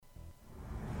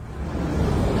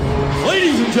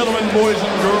and gentlemen, boys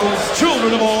and girls,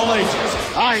 children of all ages.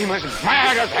 I'm as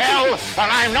mad as hell,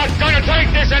 and I'm not going to take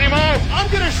this anymore.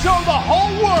 I'm going to show the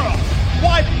whole world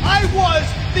why I was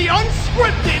the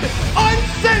unscripted,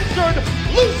 uncensored,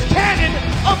 loose cannon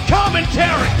of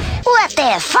commentary. What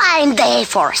a fine day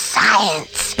for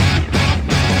science.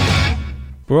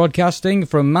 Broadcasting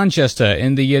from Manchester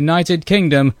in the United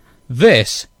Kingdom,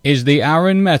 this is the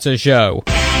Arun Mehta Show.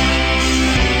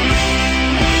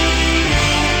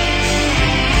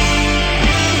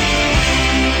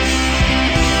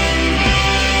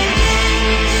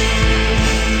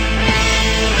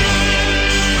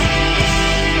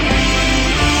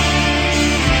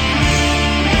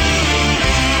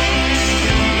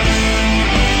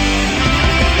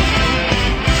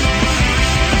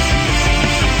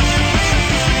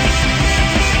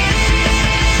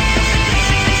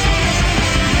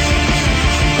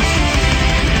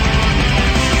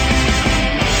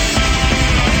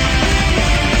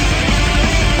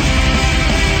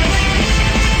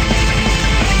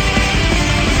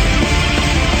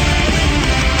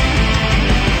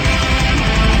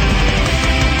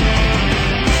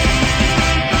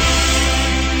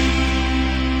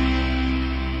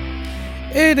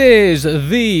 It is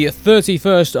the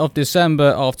 31st of December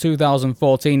of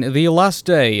 2014, the last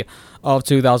day of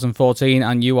 2014,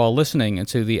 and you are listening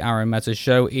to the Arun Mehta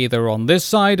Show either on this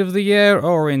side of the year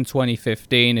or in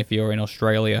 2015 if you're in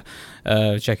Australia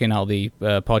checking out the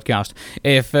podcast.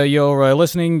 If you're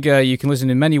listening, you can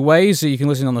listen in many ways. You can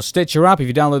listen on the Stitcher app. If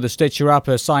you download the Stitcher app,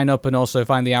 sign up and also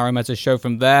find the Arun Mehta Show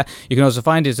from there. You can also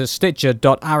find it at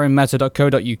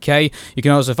stitcher.arunmehta.co.uk. You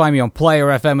can also find me on Player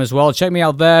FM as well. Check me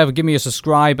out there, give me a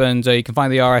subscribe, and you can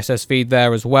find the RSS feed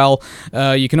there as well.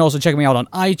 You can also check me out on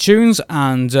iTunes,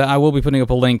 and I will be putting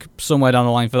up a link somewhere down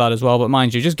the line for that as well. But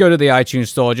mind you, just go to the iTunes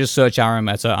store, just search Arun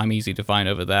Mehta. I'm easy to find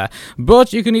over there.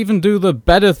 But you can even do the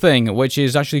better thing, which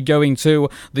is actually going to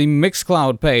the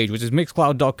Mixcloud page, which is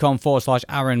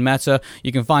mixcloud.com/Arun Mehta.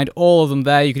 You can find all of them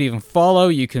there. You can even follow,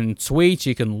 you can tweet,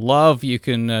 you can love, you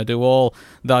can do all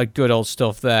that good old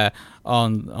stuff there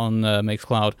on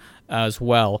Mixcloud as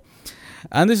well.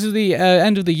 And this is the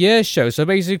end of the year show, so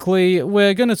basically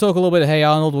we're going to talk a little bit of Hey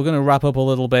Arnold, we're going to wrap up a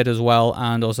little bit as well,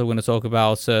 and also we're going to talk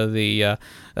about the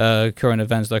current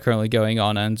events that are currently going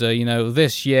on. And,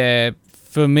 this year,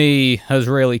 for me, has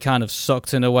really kind of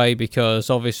sucked in a way,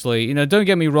 because obviously, don't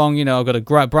get me wrong, I've got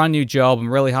a brand new job.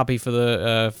 I'm really happy for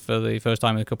the first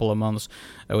time in a couple of months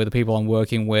with the people I'm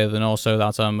working with, and also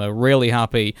that I'm really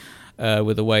happy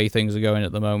with the way things are going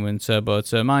at the moment.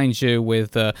 But mind you,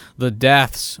 with the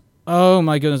deaths, oh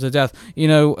my goodness, the death.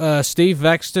 Steve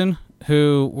Vexton,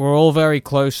 who we're all very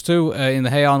close to in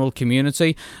the Hey Arnold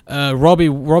community.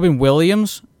 Robin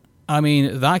Williams, I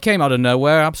mean, that came out of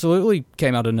nowhere, absolutely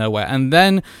came out of nowhere. And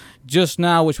then just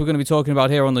now, which we're going to be talking about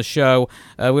here on the show,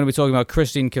 we're going to be talking about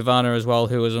Christine Cavanaugh as well,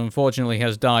 who unfortunately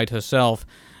has died herself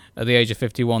at the age of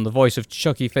 51, the voice of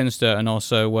Chucky Finster, and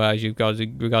also, as you've got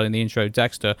regarding the intro,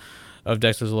 Dexter, of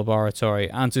Dexter's Laboratory.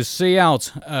 And to see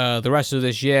out the rest of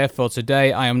this year, for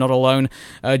today, I am not alone.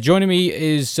 Joining me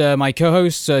is my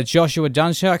co-hosts, Joshua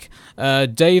Dushack,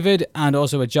 David, and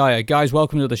also Ajia. Guys,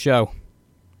 welcome to the show.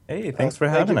 Hey, thanks for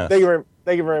having us.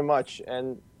 Thank you very much.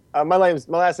 And my last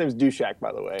name is Dushack,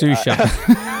 by the way. Dushack.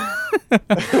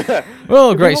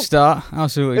 Well, great start.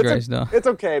 Absolutely great start. It's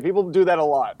okay. People do that a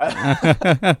lot.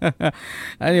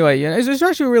 Anyway, it's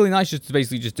actually really nice just to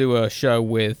basically just do a show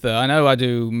with. I know I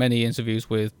do many interviews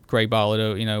with Craig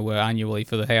Bartlett, annually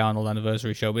for the Hey Arnold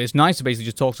anniversary show, but it's nice to basically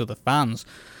just talk to the fans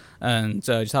and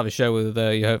just have a show with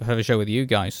you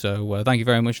guys. So thank you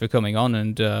very much for coming on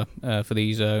and for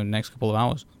these next couple of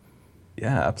hours.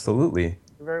 Yeah, absolutely.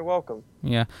 You're very welcome.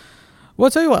 Yeah. Well,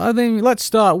 I'll tell you what, I think let's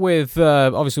start with,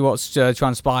 obviously, what's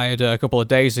transpired a couple of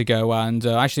days ago, and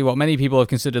actually what many people have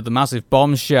considered the massive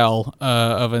bombshell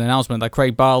of an announcement that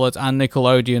Craig Bartlett and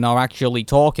Nickelodeon are actually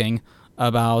talking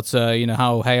about,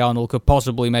 how Hey Arnold could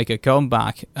possibly make a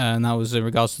comeback, and that was in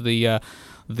regards to the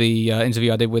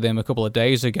interview I did with him a couple of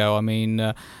days ago. I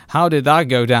mean, how did that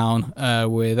go down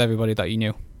with everybody that you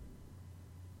knew?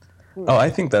 Oh, I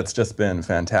think that's just been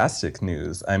fantastic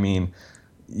news. I mean,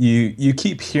 you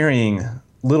keep hearing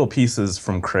little pieces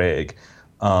from Craig,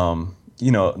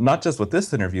 not just with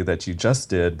this interview that you just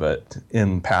did, but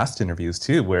in past interviews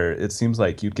too, where it seems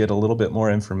like you'd get a little bit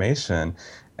more information,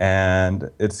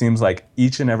 and it seems like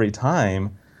each and every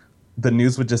time the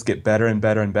news would just get better and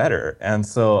better and better. And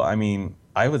so, I mean,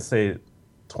 I would say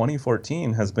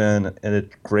 2014 has been a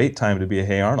great time to be a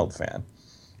Hey Arnold fan.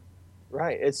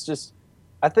 Right. It's just,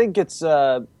 I think it's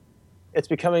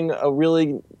becoming a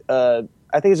really,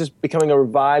 I think it's just becoming a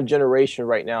revived generation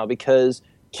right now, because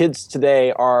kids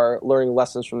today are learning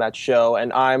lessons from that show,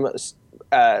 and I'm as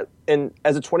a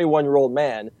 21-year-old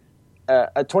man,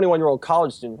 a 21-year-old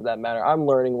college student for that matter, I'm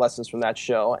learning lessons from that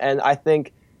show, and I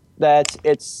think that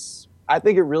I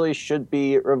think it really should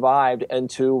be revived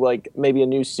into like maybe a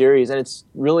new series, and it's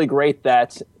really great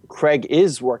that Craig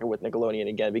is working with Nickelodeon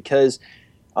again because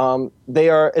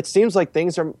it seems like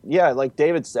things are, like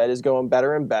David said, is going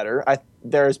better and better.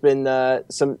 There's been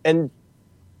some, and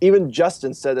even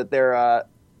Justin said that they're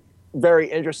very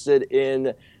interested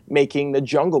in making the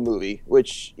Jungle movie,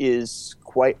 which is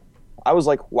I was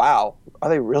like, wow, are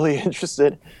they really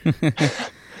interested?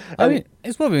 I mean,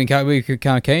 it's what we've been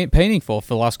kind of painting for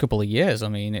the last couple of years. I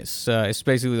mean, it's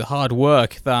basically the hard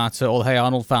work that all the Hey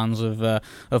Arnold fans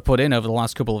have put in over the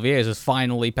last couple of years has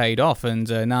finally paid off, and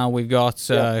now we've got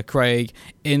Craig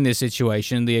in this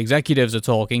situation. The executives are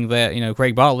talking.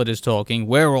 Craig Bartlett is talking.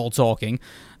 We're all talking,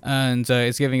 and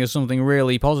it's giving us something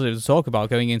really positive to talk about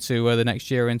going into the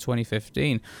next year in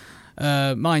 2015.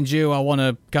 Mind you, I want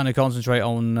to kind of concentrate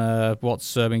on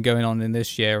what's been going on in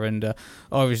this year, and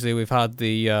obviously we've had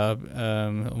the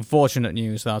unfortunate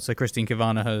news that Christine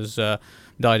Cavanaugh has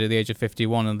died at the age of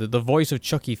 51, and the voice of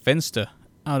Chucky Finster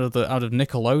out of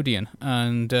Nickelodeon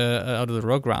and out of the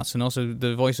Rugrats, and also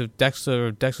the voice of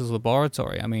Dexter's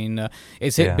Laboratory. I mean,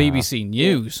 it's hit BBC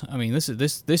News. I mean, this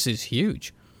is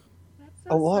huge. That's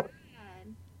so sad.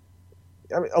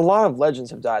 I mean, a lot of legends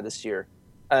have died this year,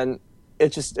 and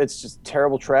it's just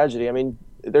terrible tragedy. I mean,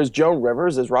 there's Joan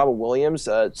Rivers, there's Robin Williams,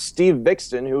 Steve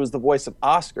Vixton, who was the voice of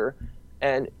Oscar,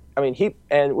 and I mean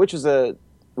which is a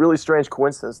really strange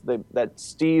coincidence that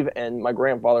Steve and my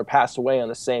grandfather passed away on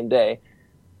the same day,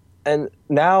 and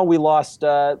now we lost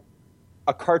a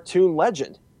cartoon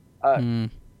legend, a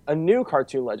new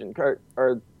cartoon legend,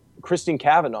 or Christine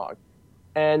Cavanaugh,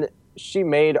 and she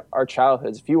made our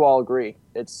childhoods. If you all agree,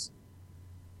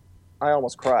 I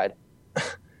almost cried.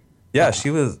 Yeah, she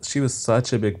was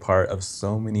such a big part of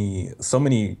so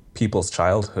many people's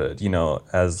childhood,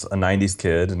 as a 90s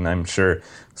kid, and I'm sure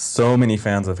so many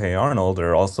fans of Hey Arnold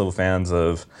are also fans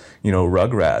of,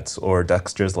 Rugrats or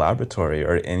Dexter's Laboratory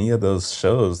or any of those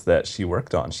shows that she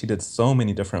worked on. She did so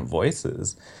many different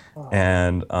voices.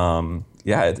 And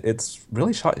it's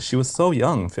really shocking. She was so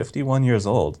young, 51 years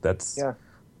old. That's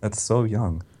so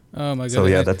young. Oh my god! So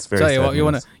yeah, that's very. Tell you sad what,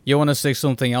 you want to stick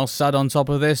something else sad on top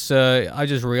of this? I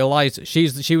just realized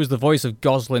she was the voice of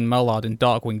Goslin Mallard in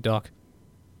Darkwing Duck.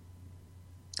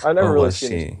 I never really was seen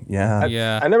she? it.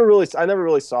 Yeah. I never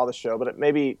really saw the show, but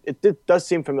it does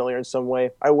seem familiar in some way.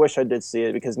 I wish I did see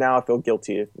it because now I feel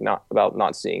guilty about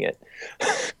not seeing it.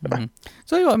 Mm-hmm.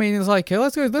 So I mean, it's like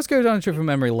let's go down a trip from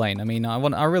memory lane. I mean,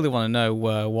 I really want to know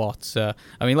what.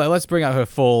 I mean, let's bring out her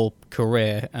full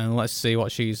career and let's see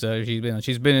what she's been on.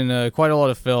 She's been in quite a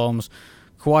lot of films,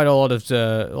 quite a lot of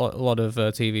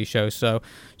TV shows. So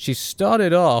she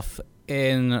started off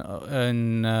in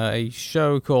a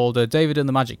show called David and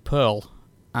the Magic Pearl,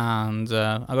 and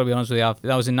I've got to be honest with you,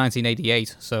 that was in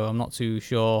 1988, so I'm not too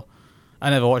sure. I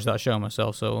never watched that show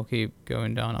myself, so I'll keep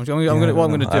going down. What I'm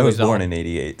going to do I was born in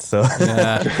 '88, so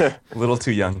a little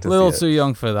too young to see it. A little too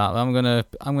young for that. I'm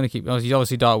gonna keep.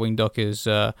 Obviously, Darkwing Duck is.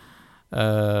 Tell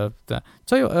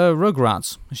you what,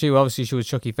 Rugrats. She was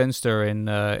Chucky Finster in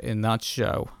that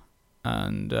show,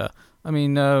 and I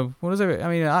mean, what is it? I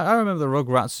mean, I remember the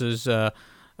Rugrats as,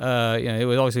 it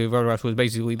was obviously Rugrats was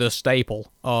basically the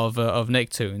staple of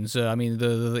Nicktoons. I mean,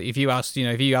 if you asked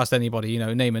anybody,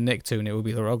 name a Nicktoon, it would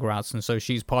be the Rugrats, and so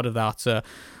she's part of that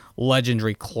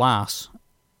legendary class.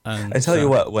 And I tell you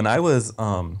what, when I was,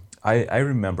 I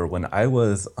remember when I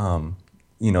was,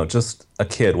 just a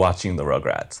kid watching the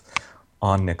Rugrats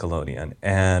on Nickelodeon,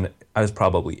 and I was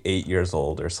probably 8 years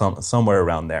old or somewhere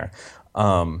around there.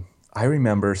 I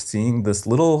remember seeing this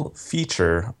little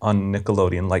feature on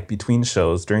Nickelodeon, like between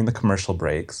shows during the commercial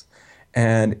breaks,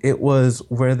 and it was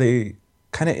where they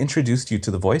kind of introduced you to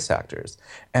the voice actors,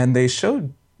 and they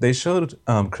showed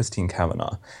Christine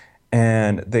Cavanaugh,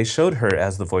 and they showed her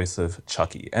as the voice of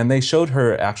Chucky, and they showed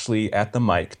her actually at the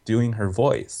mic doing her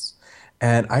voice,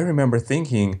 and I remember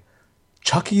thinking,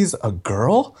 Chucky's a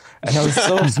girl? And I was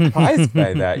so surprised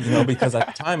by that, because at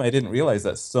the time I didn't realize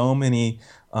that so many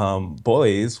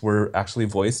boys were actually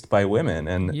voiced by women.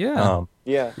 And Like,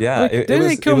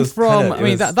 it come was from? kinda, I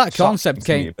mean, that concept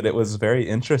came. Me, but it was very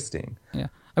interesting. Yeah,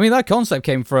 I mean that concept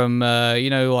came from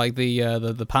like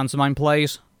the pantomime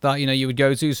plays that you would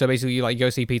go to. So basically, you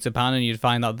go see Peter Pan, and you'd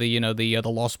find that the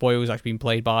Lost Boy was actually being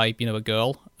played by a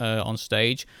girl on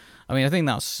stage. I mean, I think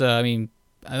that's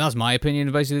my opinion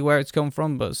of basically where it's come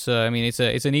from. But I mean, it's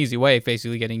an easy way of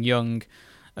basically getting young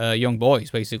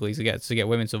boys basically to get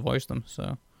women to voice them.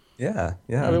 So Yeah,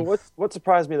 yeah. I mean, what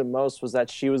surprised me the most was that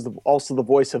she was also the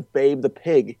voice of Babe the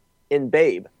pig in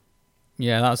Babe.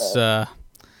 Yeah, that's that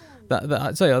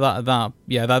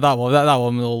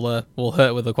one will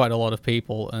hurt with quite a lot of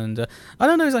people, and I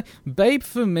don't know. It's like Babe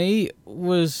for me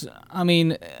was. I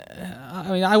mean,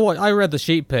 I read The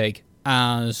Sheep Pig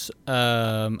as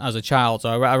a child,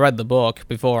 so I read the book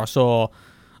before I saw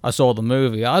the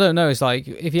movie. I don't know. It's like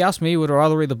if you ask me, would I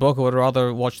rather read the book or would I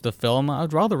rather watch the film?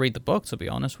 I'd rather read the book, to be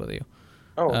honest with you.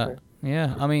 Oh, okay.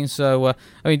 Yeah. I mean, so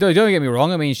don't get me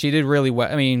wrong. I mean, she did really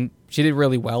well. I mean, she did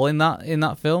really well in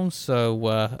that film. So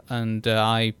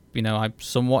I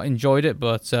somewhat enjoyed it,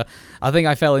 but I think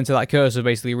I fell into that curse of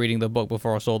basically reading the book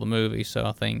before I saw the movie. So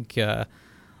I think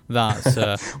that's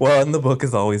well, and the book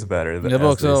is always better. The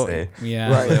book's say.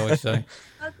 Yeah, right. They always say.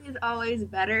 The book is always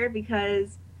better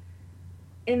because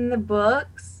in the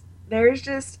books, there's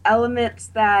just elements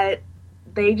that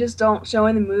they just don't show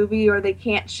in the movie or they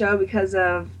can't show because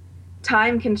of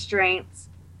time constraints.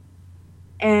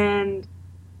 And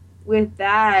with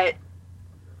that,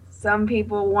 some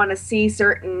people want to see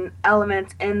certain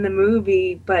elements in the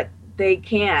movie, but they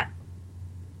can't.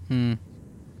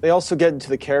 They also get into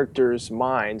the characters'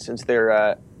 minds, into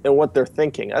their and what they're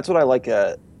thinking. That's what I like.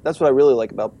 That's what I really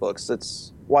like about books.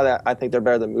 That's why I think they're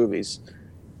better than movies,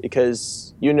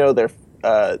 because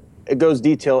it goes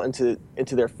detail into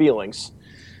their feelings,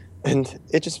 and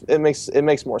it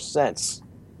makes more sense.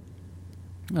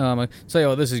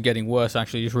 So this is getting worse.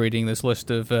 Actually, just reading this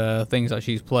list of things that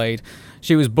she's played.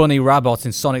 She was Bunny Rabbit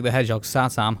in Sonic the Hedgehog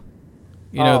Satam.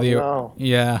 No.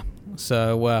 Yeah.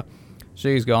 So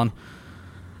she's gone.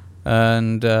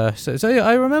 And so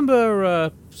I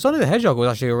remember Sonic the Hedgehog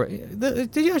was actually.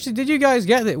 Did you guys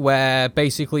get it where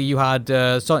basically you had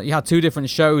two different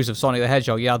shows of Sonic the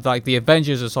Hedgehog? You had like the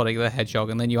Adventures of Sonic the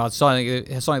Hedgehog, and then you had Sonic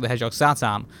the Hedgehog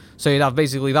Satam. So you'd have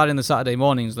basically that in the Saturday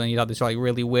mornings, and then you'd have this like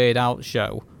really weird out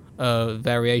show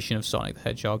variation of Sonic the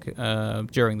Hedgehog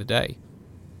during the day.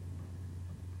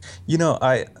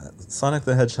 Sonic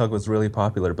the Hedgehog was really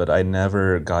popular, but I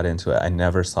never got into it. I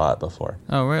never saw it before.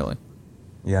 Oh, really?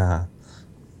 Yeah.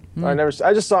 I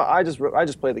just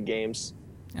play the games.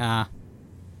 Ah,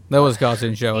 there was a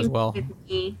cartoon show as well.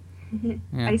 Yeah.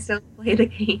 Yeah. I still play the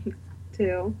games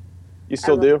too. You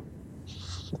still do?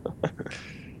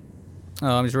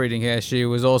 Oh, I'm just reading here. She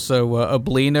was also a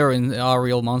Bleener in Our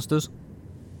Real Monsters.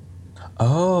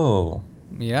 Oh.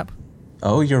 Yep.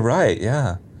 Oh, you're right.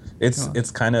 Yeah. It's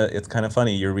kind of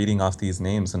funny. You're reading off these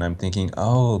names, and I'm thinking,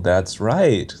 oh, that's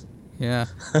right. Yeah.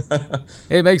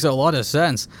 It makes a lot of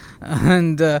sense.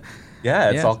 And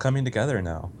it's all coming together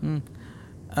now.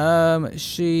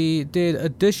 She did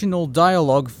additional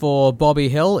dialogue for Bobby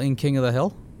Hill in King of the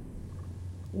Hill.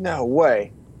 No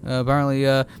way. Apparently,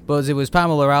 but it was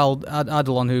Pamela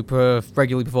Adlon who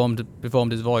regularly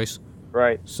performed his voice.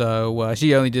 Right. So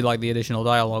she only did like the additional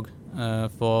dialogue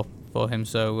for him.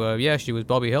 So she was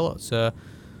Bobby Hill at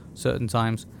certain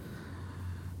times.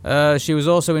 She was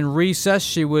also in Recess.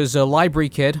 She was a library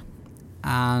kid,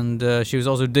 and she was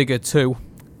also Digger 2,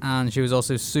 and she was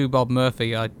also Sue Bob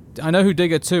Murphy. I know who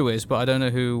Digger 2 is, but I don't know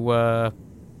who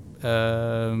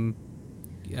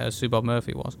Sue Bob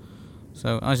Murphy was.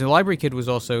 So as a library kid was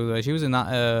also she was in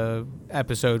that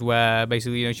episode where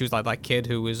basically she was like that kid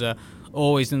who was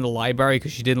always in the library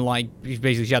because she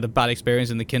had a bad experience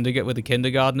in the with the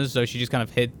kindergartners, so she just kind of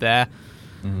hid there.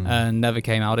 And never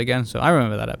came out again. So I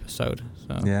remember that episode.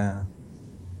 So. Yeah.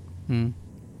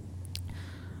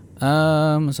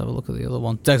 Let's have a look at the other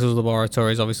one. Dexter's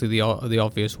Laboratory is obviously the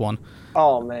obvious one.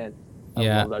 Oh man, I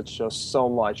love that show so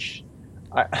much.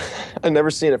 I've never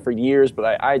seen it for years, but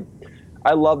I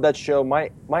love that show.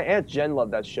 My Aunt Jen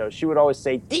loved that show. She would always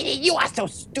say, "Dee, you are so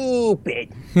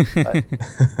stupid."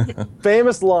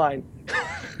 Famous line.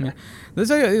 Yeah. There's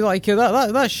like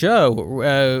that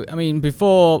show. I mean,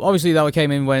 before obviously that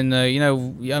came in when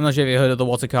I'm not sure if you heard of the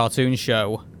What a Cartoon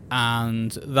show,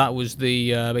 and that was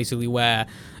the basically where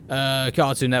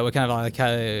Cartoon Network kind of like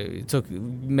it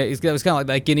was kind of like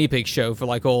their guinea pig show for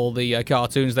like all the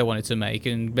cartoons they wanted to make,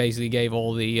 and basically gave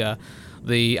all the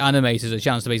animators a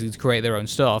chance to basically create their own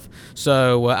stuff.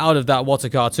 So out of that What a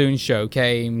Cartoon show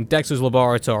came Dexter's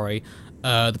Laboratory,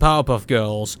 the Powerpuff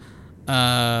Girls.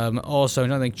 Also, I'm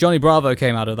trying to think. Johnny Bravo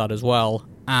came out of that as well,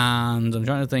 and I'm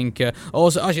trying to think.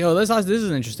 Also, actually, this is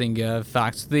an interesting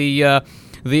fact. The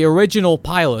original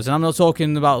pilot, and I'm not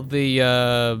talking about the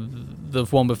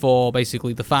one before,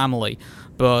 basically the family,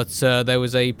 but there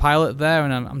was a pilot there,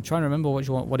 and I'm trying to remember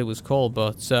what it was called.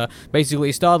 But basically,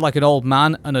 it starred like an old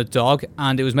man and a dog,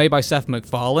 and it was made by Seth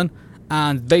MacFarlane.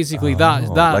 And basically that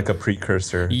like a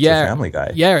precursor to Family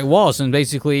Guy. Yeah, it was. And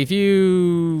basically,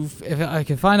 if I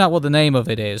can find out what the name of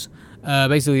it is,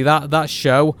 basically that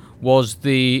show was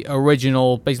the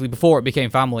original, basically before it became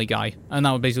Family Guy, and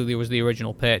that basically was the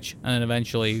original pitch. And then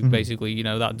eventually, basically,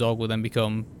 that dog would then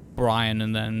become Brian,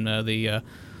 and then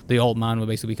the old man would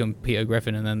basically become Peter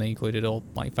Griffin, and then they included all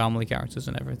like family characters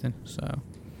and everything. So,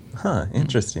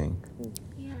 interesting.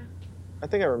 Yeah. I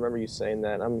think I remember you saying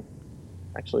that. I'm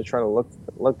actually trying to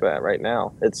look that right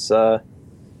now. It's I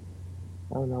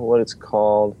don't know what it's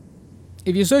called.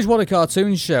 If you search "What a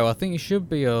Cartoon Show," I think it should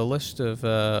be a list of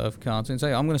cartoons.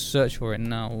 Hey, I'm going to search for it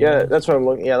now. Yeah, that's what I'm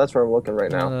looking. Yeah, that's where I'm looking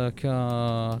right now. The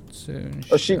cartoon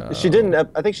Oh, show. she did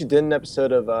I think she did an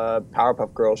episode of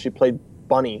Powerpuff Girls. She played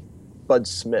Bunny, Bud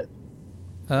Smith.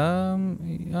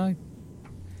 I'm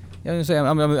gonna say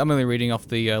I'm only reading off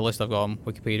the list I've got on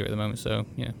Wikipedia at the moment. So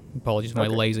apologies for my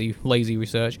lazy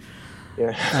research.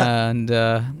 Yeah. And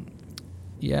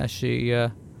she.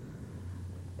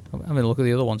 I'm going to look at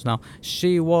the other ones now.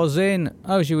 She was in...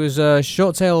 she was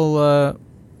Short-Tail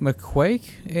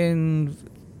McQuake in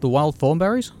The Wild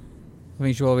Thornberries. I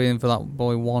think she will be in for that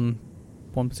one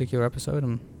particular episode.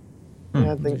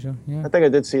 I think I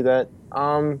did see that.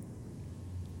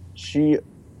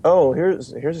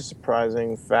 Here's a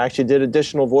surprising fact. She did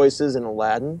additional voices in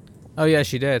Aladdin. Oh, yeah,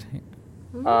 she did.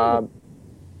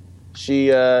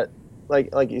 She,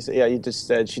 like you said, you just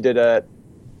said, she did a...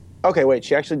 Okay, wait.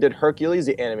 She actually did Hercules,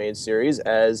 the animated series,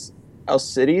 as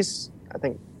Alcides. I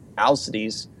think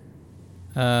Alcides.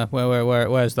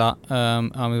 Where's that?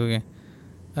 I'm looking.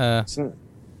 I'm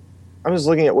just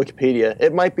looking at Wikipedia.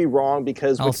 It might be wrong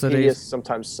because Alcides. Wikipedia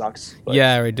sometimes sucks. But.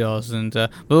 Yeah, it does. And but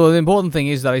the important thing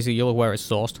is that you look where it's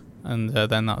sourced, and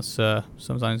then that's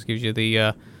sometimes gives you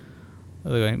the.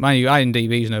 Mind you,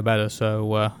 IMDb is no better,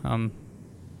 so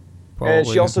And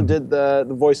she also did the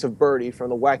voice of Birdie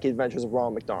from The Wacky Adventures of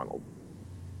Ronald McDonald.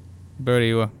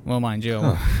 Birdie, well, mind you.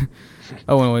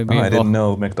 I didn't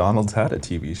know McDonald's had a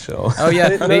TV show. Oh,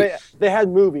 yeah. They had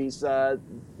movies.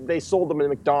 They sold them in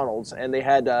McDonald's, and they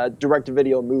had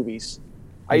direct-to-video movies.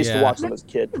 I used to watch them as a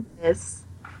kid. Yes.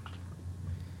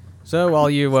 So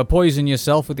while you poison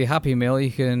yourself with your Happy Meal,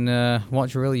 you can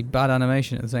watch really bad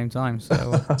animation at the same time.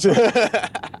 So.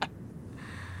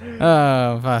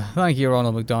 Thank you,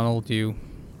 Ronald McDonald, you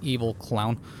evil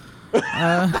clown.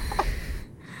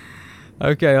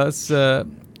 Okay, let's...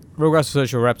 Rugrats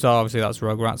Search for Reptar, obviously that's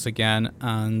Rugrats again,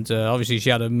 and obviously she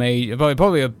had a major...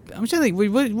 Probably I'm trying to think,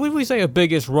 would we say her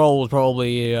biggest role was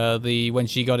probably when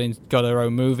she got her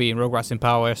own movie in Rugrats in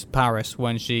Paris,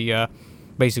 when she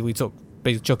basically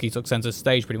Chucky took center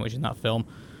stage pretty much in that film.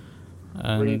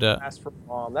 And Asked for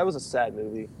Mom. That was a sad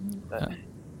movie.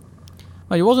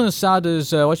 It wasn't as sad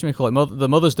as the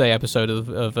Mother's Day episode of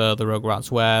the Rugrats,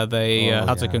 where they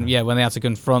had to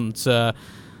confront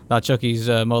that Chucky's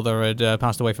mother had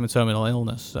passed away from a terminal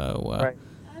illness. So right.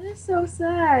 That is so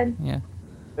sad. Yeah,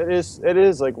 it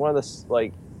is like one of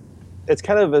the it's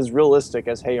kind of as realistic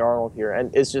as Hey Arnold here,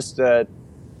 and it's just but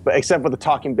except for the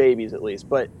talking babies at least.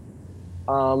 But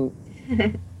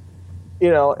it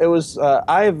was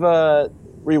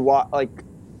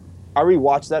I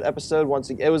rewatched that episode once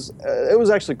again. It was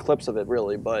actually clips of it,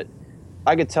 really, but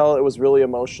I could tell it was really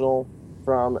emotional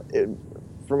from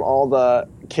all the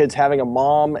kids having a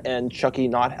mom and Chucky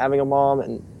not having a mom,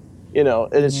 and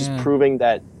it's just proving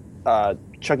that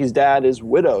Chucky's dad is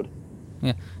widowed.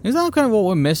 Yeah, is that kind of what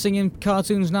we're missing in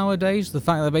cartoons nowadays? The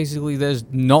fact that basically there's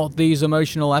not these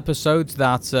emotional episodes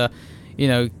that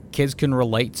kids can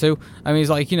relate to. I mean, it's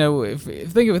like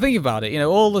think about it.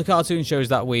 All the cartoon shows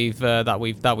that we've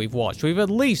watched, we've at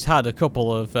least had a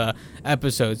couple of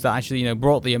episodes that actually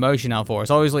brought the emotion out for us.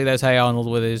 Obviously, there's Hey Arnold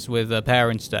with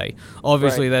Parents' Day.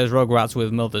 Obviously, There's Rugrats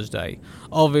with Mother's Day.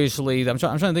 Obviously, I'm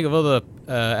trying to think of other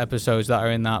episodes that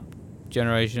are in that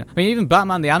generation. I mean, even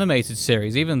Batman the Animated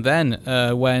Series. Even then,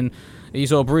 when you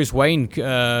saw Bruce Wayne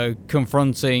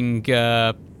confronting.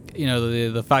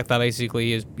 The fact that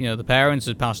basically the parents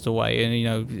had passed away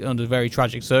and under very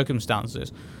tragic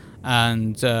circumstances,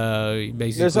 and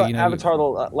basically there's Avatar: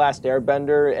 The Last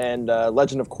Airbender and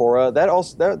Legend of Korra.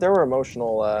 There were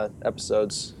emotional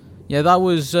episodes. Yeah, that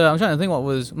was. I'm trying to think what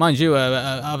was. Mind you,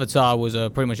 Avatar was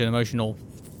pretty much an emotional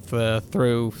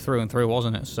through and through,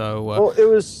 wasn't it? So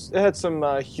it had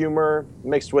some humor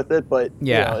mixed with it, but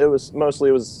it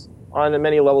was on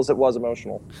many levels it was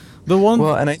emotional.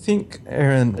 And I think,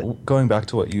 Aaron, going back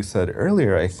to what you said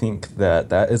earlier, I think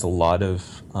that is a lot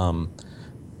of,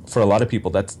 for a lot of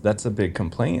people, that's a big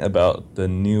complaint about the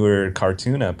newer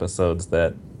cartoon episodes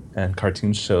and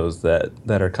cartoon shows that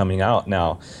are coming out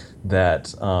now.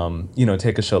 that,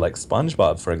 take a show like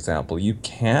SpongeBob, for example. You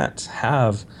can't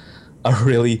have a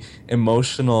really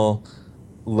emotional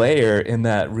layer in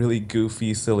that really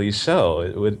goofy, silly show.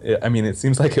 It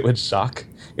seems like it would shock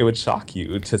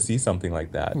you to see something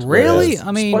like that. Really?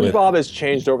 Whereas SpongeBob has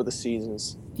changed over the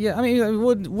seasons. Yeah,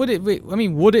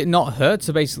 would it not hurt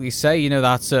to basically say,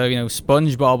 that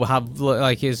SpongeBob would have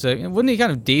like his wouldn't it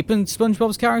kind of deepen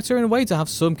SpongeBob's character in a way to have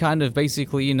some kind of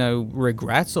basically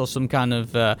regrets or some kind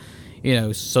of I'm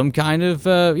not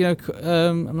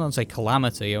gonna say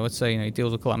calamity. I would say he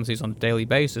deals with calamities on a daily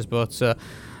basis, but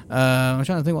I'm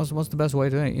trying to think what's the best way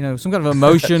to do it. Some kind of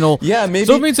emotional maybe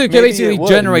something to basically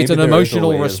generate an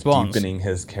emotional response. Deepening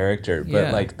his character,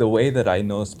 but like the way that I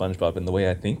know SpongeBob and the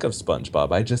way I think of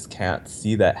SpongeBob, I just can't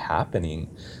see that happening.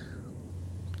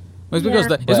 It's because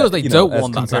they don't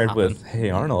want that to happen. Compared with Hey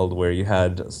Arnold, where you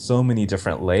had so many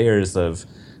different layers of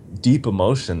deep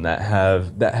emotion that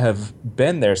have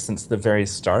been there since the very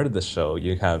start of the show.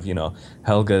 You have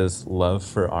Helga's love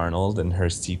for Arnold and her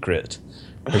secret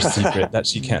that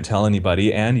she can't tell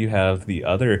anybody, and you have the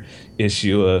other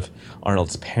issue of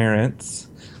Arnold's parents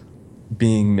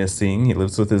being missing. He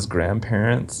lives with his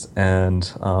grandparents, and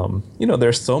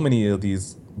there's so many of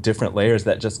these different layers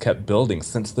that just kept building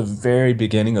since the very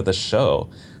beginning of the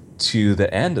show to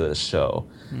the end of the show.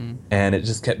 And it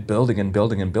just kept building and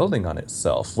building and building on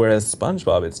itself. Whereas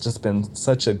SpongeBob, it's just been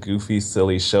such a goofy,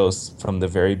 silly show from the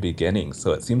very beginning.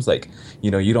 So it seems like,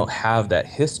 you don't have that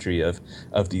history of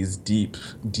these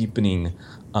deepening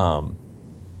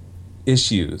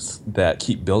issues that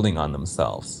keep building on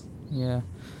themselves. Yeah.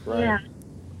 Right. Yeah.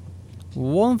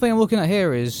 One thing I'm looking at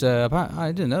here is,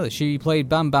 I didn't know that she played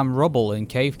Bam Bam Rubble in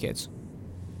Cave Kids.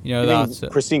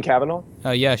 Christine Cavanaugh?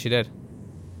 Yeah, she did.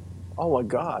 Oh my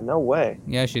God, no way.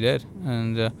 Yeah, she did.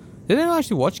 And didn't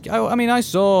actually watch. I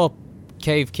saw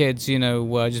Cave Kids,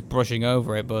 just brushing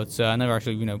over it, but I never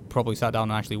actually, probably sat down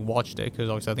and actually watched it because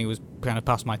obviously I think it was kind of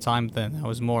past my time then. I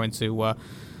was more into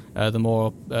the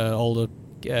more older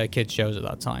kids shows at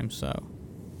that time. So.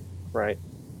 Right.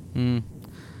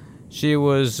 She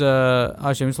was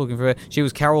actually I'm just looking for it. She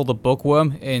was Carol the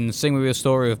Bookworm in Sing Me a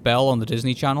Story of Belle on the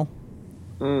Disney Channel.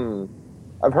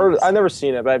 I've never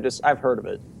seen it, but I've heard of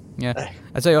it. Yeah,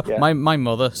 I tell you, my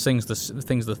mother sings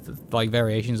the like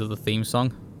variations of the theme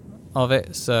song of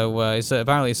it. So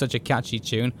apparently it's such a catchy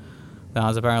tune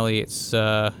that apparently it's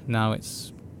now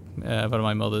it's one of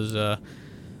my mother's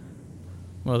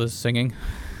singing.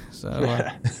 So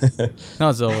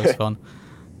that's always fun.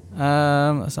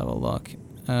 Let's have a look.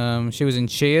 She was in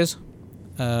Cheers.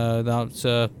 Really?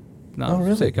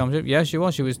 Sitcom. Yeah, she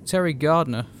was. She was Terry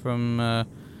Gardner from.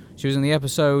 She was in the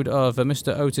episode of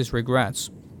Mr. Otis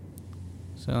Regrets.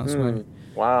 So that's why.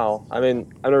 Wow. I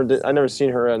never seen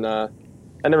her in. I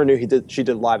never knew she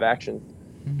did live action.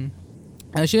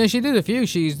 Mm-hmm. She did a few.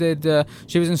 She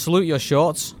was in Salute Your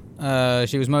Shorts.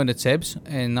 She was Mona Tibbs,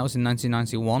 and that was in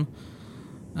 1991.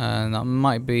 And that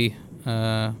might be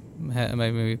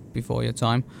maybe before your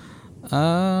time.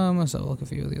 Let's have a look at a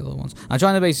few of the other ones. I'm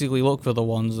trying to basically look for the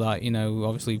ones that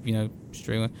obviously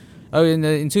streaming. Oh,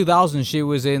 in 2000 she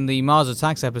was in the Mars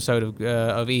Attacks episode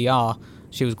of ER.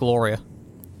 She was Gloria,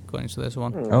 according to this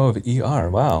one. Oh, of ER,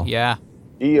 wow. Yeah.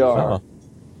 ER. Oh.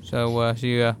 So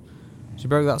she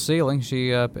broke that ceiling.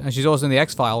 And she's also in the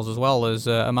X-Files as well as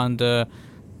Amanda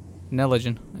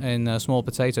Nelligan in Small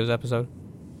Potatoes episode.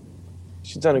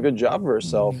 She's done a good job of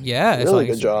herself. Yeah, it's really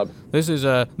good job. This is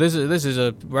a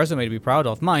resume to be proud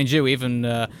of, mind you.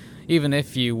 Even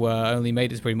if you only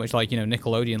made it pretty much like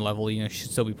Nickelodeon level, you should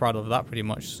still be proud of that pretty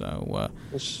much. So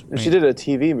she did a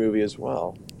TV movie as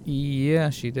well.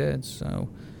 Yeah, she did. So.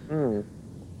 Wow.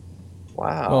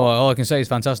 Well, all I can say is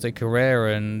fantastic career,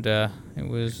 and it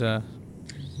was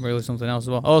really something else as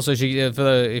well. Also,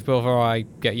 before I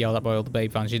get yelled at by all the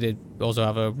Babe fans, she did also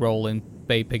have a role in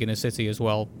Babe Pig in a City as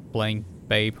well, playing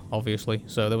Babe, obviously.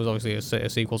 So there was obviously a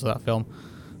sequel to that film.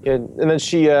 Yeah, and then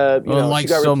she got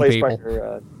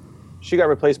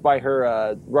replaced by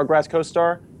her Rugrats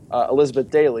co-star Elizabeth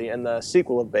Daily in the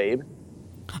sequel of Babe.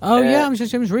 Oh yeah, I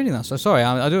was reading that. So sorry,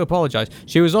 I do apologize.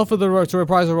 She was offered to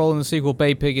reprise her role in the sequel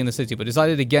Babe Pig in the City, but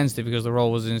decided against it because the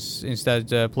role was instead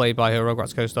played by her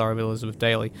Rugrats co-star Elizabeth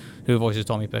Daily, who voices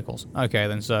Tommy Pickles. Okay,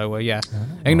 then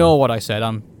ignore what I said.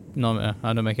 I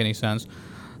don't make any sense.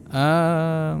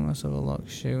 Let's have a look.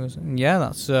 She was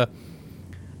that's. I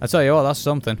tell you what, that's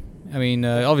something. I mean,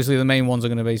 obviously the main ones are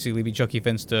going to basically be Chucky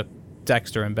Finster,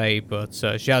 Dexter, and Babe, but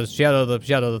she had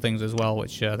other things as well,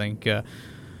 which I think.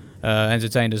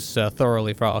 Entertained us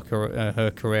thoroughly throughout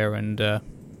her career, and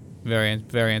very,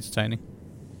 very entertaining.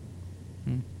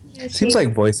 Seems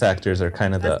like voice actors are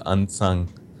kind of the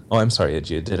unsung. Oh, I'm sorry,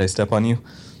 Ajia. Did I step on you?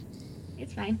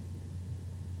 It's fine.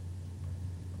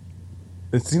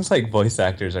 It seems like voice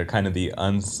actors are kind of the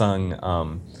unsung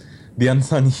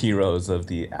heroes of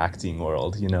the acting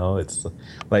world. You know, it's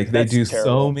like they do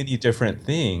so many different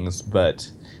things, but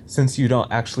since you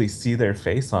don't actually see their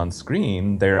face on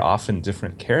screen, they're often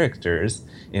different characters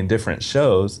in different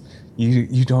shows.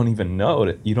 You don't even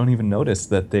notice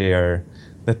that they're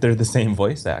the same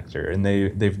voice actor, and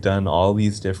they've done all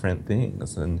these different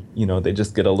things, and you know, they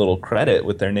just get a little credit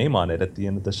with their name on it at the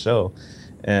end of the show.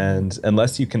 And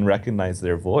unless you can recognize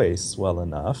their voice well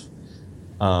enough,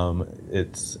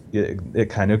 it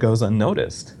kind of goes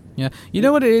unnoticed. Yeah, you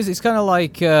know what it is? It's kind of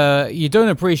like you don't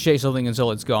appreciate something until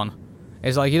it's gone.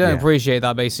 It's like you don't appreciate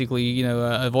that basically, you know,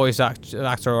 a voice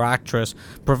actor or actress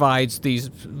provides these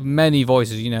many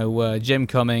voices, you know, Jim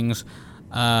Cummings,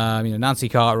 you know, Nancy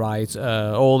Cartwright,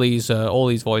 all these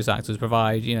voice actors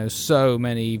provide, you know, so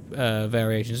many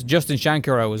variations. Justin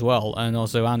Shankaro as well, and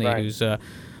also Annie, who's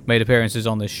made appearances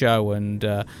on this show, and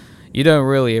you don't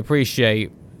really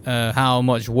appreciate how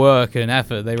much work and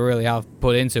effort they really have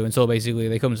put into until basically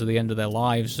they come to the end of their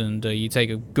lives, and you take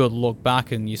a good look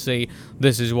back and you see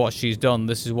this is what she's done,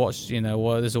 this is what this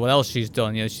is what else she's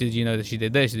done. You know, she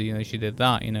did this, you know, she did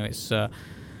that. You know, it's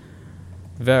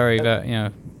very, very, you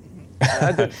know.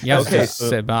 You have to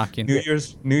sit back. And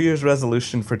New Year's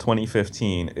resolution for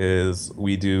 2015 is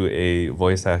we do a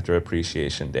voice actor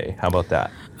appreciation day. How about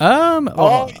that?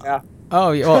 Yeah.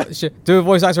 Oh, yeah. Well, do a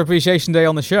voice actor appreciation day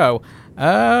on the show.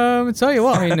 Tell you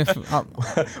what, I mean,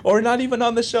 or not even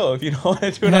on the show. If you don't want to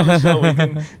do it on the show, we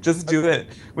can just do it.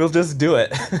 We'll just do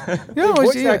it. Yeah,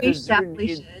 we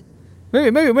definitely should.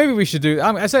 Maybe we should do.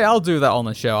 I say I'll do that on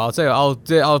the show. I'll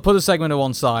put a segment to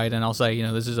one side and I'll say, you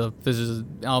know,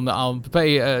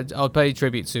 I'll pay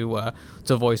tribute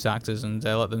to voice actors and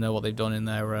let them know what they've done in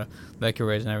their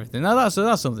careers and everything. Now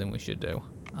that's something we should do.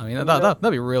 I mean, that'd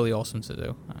be really awesome to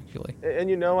do, actually. And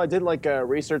you know, I did like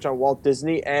research on Walt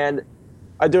Disney, and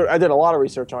I did a lot of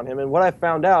research on him. And what I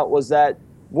found out was that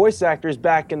voice actors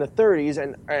back in the 30s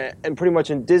and pretty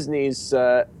much in Disney's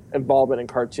involvement in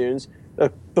cartoons,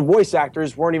 the voice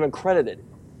actors weren't even credited.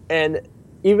 And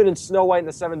even in Snow White and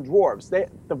the Seven Dwarfs, the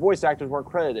voice actors weren't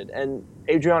credited. And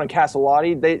Adriana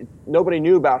Caselotti, nobody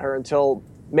knew about her until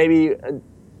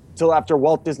after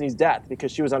Walt Disney's death,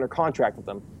 because she was under contract with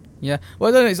them. Yeah,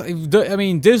 well, I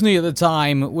mean, Disney at the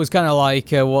time was kind of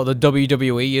like what the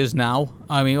WWE is now.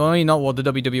 I mean, not what the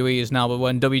WWE is now, but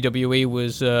when WWE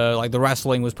was like the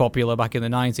wrestling was popular back in the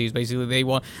 90s. Basically,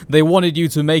 they wanted you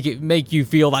to make you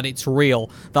feel that it's real.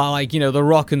 That, like, you know, The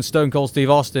Rock and Stone Cold Steve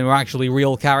Austin were actually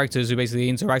real characters who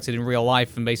basically interacted in real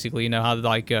life and basically, you know, had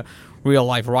like real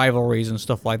life rivalries and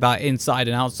stuff like that inside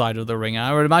and outside of the ring. And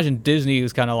I would imagine Disney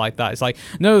was kind of like that. It's like,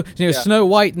 no, you know, Snow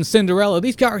White and Cinderella,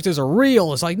 these characters are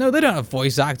real. It's like, no, they don't have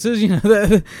voice actors. You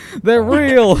know, they're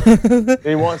real.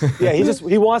 He wants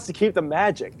to keep the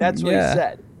magic. That's what he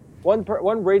said.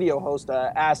 One radio host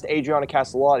asked Adriana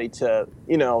Caselotti to,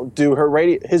 you know, do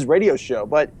his radio show,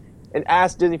 and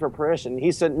asked Disney for permission.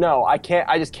 He said, "No, I can't.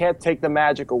 I just can't take the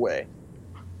magic away."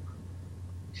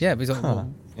 Yeah, but he's like,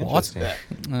 well, what?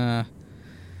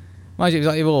 Mind you,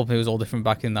 it was all different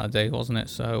back in that day, wasn't it?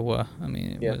 So, I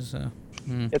mean, it was...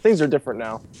 Yeah, things are different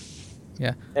now.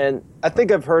 Yeah. And I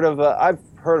think I've heard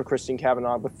of Christine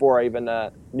Cavanaugh before I even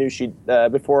knew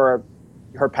before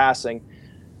her passing,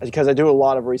 because I do a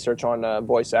lot of research on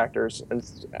voice actors and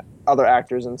other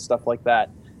actors and stuff like that.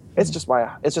 It's just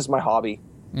my hobby.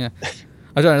 Yeah.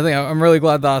 I don't think I'm really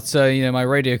glad that you know, my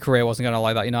radio career wasn't going to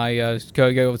like that. You know, I go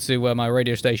over to my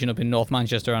radio station up in North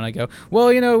Manchester, and I go,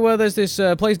 well, you know, there's this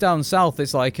place down south.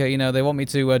 It's like, you know, they want me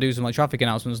to do some like traffic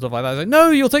announcements and stuff like that. I was like, no,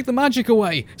 you'll take the magic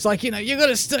away. It's like, you know, you got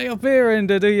to stay up here and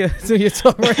do your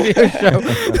top radio show.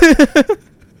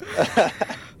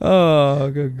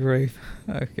 Oh, good grief.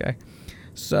 Okay,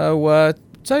 so.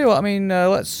 Tell you what, I mean,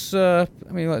 let's talk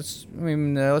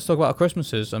about our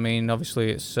Christmases. I mean, obviously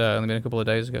it's only been a couple of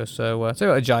days ago, so tell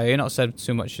you what, Ajia, you're not said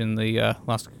too much in the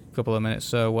last couple of minutes.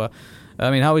 So, I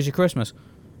mean, how was your Christmas?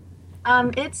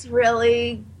 It's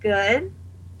really good.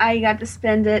 I got to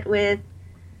spend it with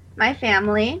my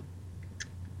family.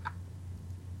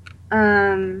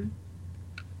 And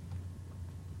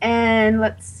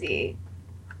let's see.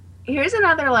 Here's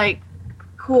another like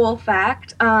cool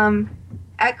fact.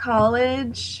 At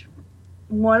college,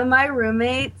 one of my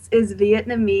roommates is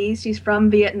Vietnamese. She's from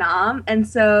Vietnam. And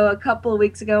so a couple of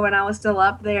weeks ago when I was still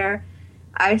up there,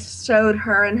 I showed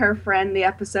her and her friend the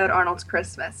episode Arnold's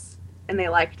Christmas, and they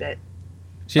liked it.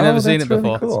 She never seen it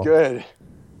before. Cool. That's good.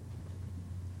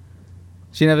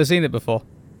 She never seen it before?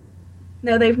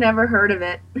 No, they've never heard of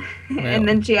it. Really? And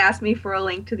then she asked me for a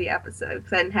link to the episode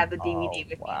because I didn't have the DVD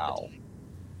with me. Wow.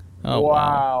 Oh,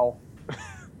 wow.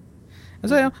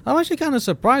 I'm actually kind of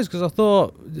surprised because I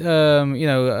thought,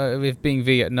 with being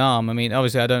Vietnam, I mean,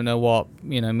 obviously I don't know what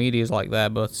media's like there,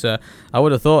 but I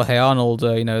would have thought, Hey Arnold,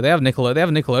 they have a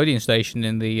Nickelodeon station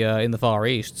in the Far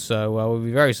East, so I would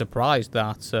be very surprised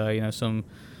that some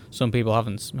people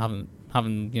haven't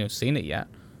seen it yet.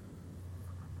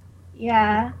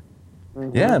 Yeah.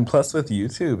 Mm-hmm. Yeah, and plus with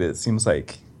YouTube, it seems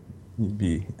like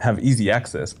you'd have easy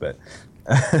access, but.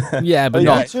 Yeah, but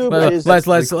Yeah, not.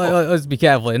 Let's be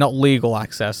careful. Not legal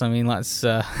access. I mean, let's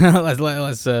slow down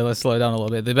a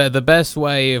little bit. The best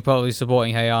way of probably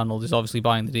supporting Hey Arnold is obviously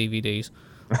buying the DVDs,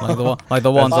 like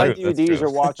the ones. Buy DVDs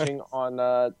or watching on.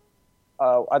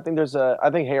 I think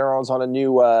Hey Arnold's on a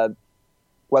new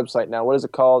website now. What is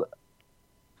it called?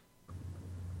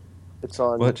 It's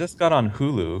on. Well, it just got on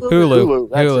Hulu.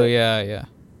 Hulu. Yeah.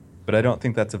 But I don't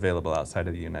think that's available outside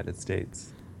of the United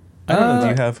States. I don't know. Do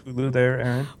you have Hulu there,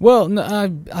 Aaron? Well,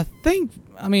 no, I think.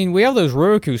 I mean, we have those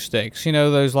Roku sticks.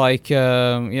 Those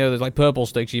those purple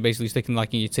sticks you basically stick in in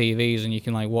your TVs, and you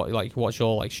can watch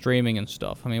all streaming and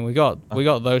stuff. I mean, we got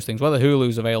those things. Whether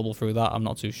Hulu's available through that, I'm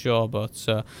not too sure. But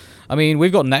I mean,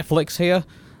 we've got Netflix here,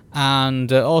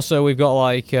 and also we've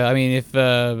got if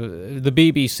the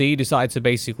BBC decide to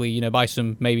basically buy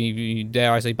some, maybe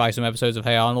dare I say, buy some episodes of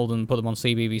Hey Arnold and put them on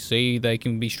CBBC, they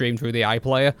can be streamed through the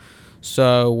iPlayer.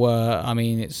 So I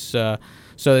mean, it's so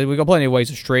we've got plenty of ways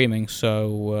of streaming.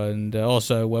 So and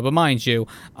also, but mind you,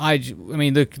 I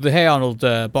mean the Hey Arnold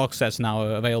box sets now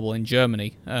are available in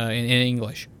Germany in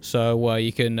English. So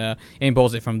you can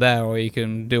import it from there, or you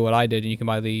can do what I did and you can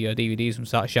buy the DVDs from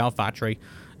Shout Factory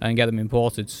and get them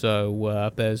imported.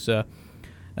 So there's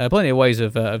plenty of ways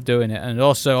of doing it. And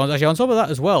also, actually, on top of that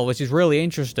as well, which is really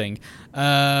interesting,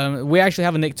 we actually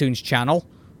have a Nicktoons channel.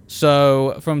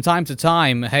 So from time to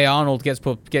time, Hey Arnold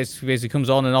basically comes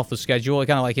on and off the schedule. It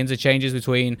kind of interchanges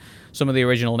between some of the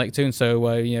original Nicktoons. So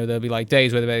there'll be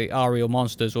days where Our Real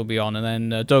Monsters will be on, and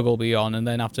then Doug will be on, and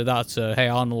then after that, Hey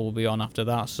Arnold will be on after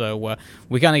that. So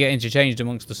we kind of get interchanged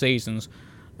amongst the seasons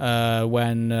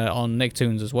when on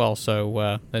Nicktoons as well.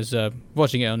 So there's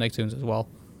watching it on Nicktoons as well.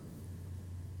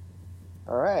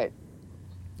 All right.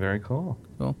 Very cool.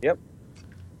 Cool. Yep.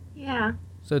 Yeah.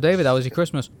 So David, how was your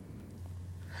Christmas?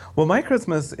 Well, my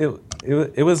Christmas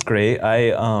it was great.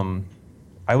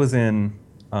 I was in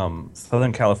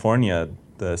Southern California,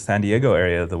 the San Diego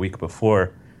area, the week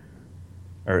before,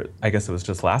 or I guess it was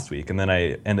just last week, and then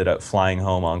I ended up flying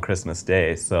home on Christmas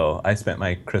Day. So I spent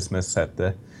my Christmas at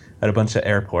a bunch of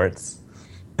airports,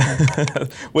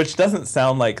 which doesn't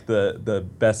sound like the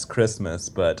best Christmas,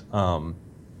 but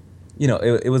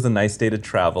it was a nice day to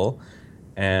travel.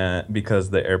 And because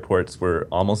the airports were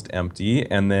almost empty,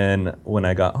 and then when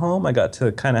I got home, I got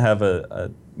to kind of have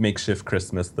a makeshift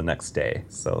Christmas the next day.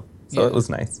 So Yeah. It was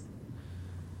nice.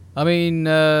 I mean,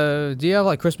 do you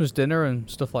have Christmas dinner and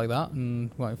stuff like that,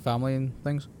 and family and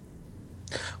things?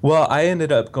 Well, I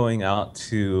ended up going out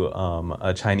to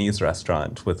a Chinese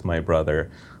restaurant with my brother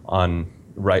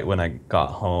right when I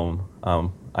got home.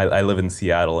 I live in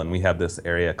Seattle, and we have this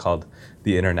area called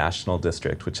the International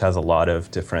District, which has a lot of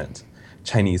different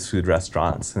Chinese food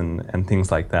restaurants and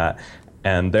things like that,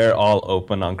 and they're all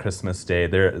open on Christmas Day.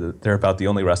 They're about the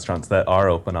only restaurants that are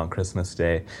open on Christmas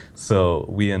Day. So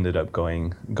we ended up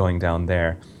going down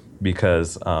there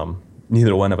because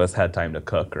neither one of us had time to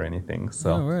cook or anything.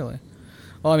 So. Oh, really?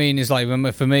 Well, I mean, it's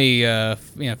for me,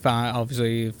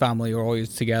 obviously family are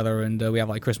always together, and we have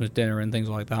Christmas dinner and things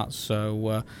like that.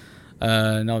 So.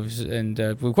 And obviously,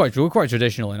 we're quite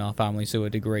traditional in our family to a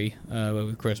degree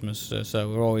with Christmas. So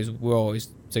we're always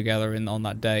together on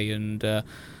that day, and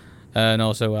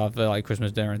also have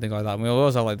Christmas dinner and things like that. And we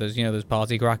also have those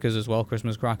party crackers as well,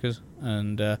 Christmas crackers,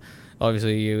 and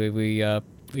obviously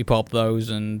we pop those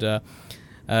and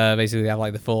basically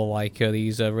have the full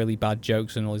these really bad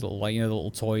jokes and all these little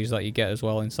little toys that you get as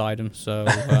well inside them. So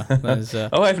there's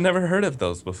Oh, I've never heard of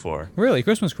those before. Really,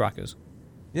 Christmas crackers.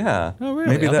 Yeah. Oh,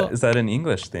 really? Maybe is that an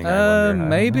English thing? I wonder.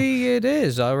 Maybe it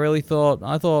is. I thought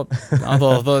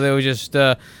they were just.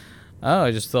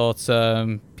 I just thought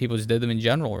people just did them in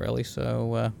general, really.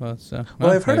 So,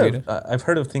 I've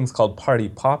heard of things called party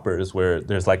poppers, where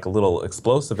there's a little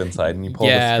explosive inside, and you pull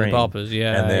the string. The poppers,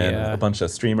 and then a bunch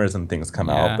of streamers and things come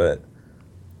out. But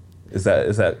is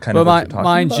that kind of what you're talking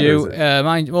mind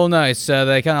about? You, well, no, it's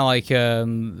they're kind of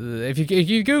if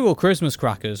you Google Christmas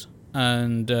crackers.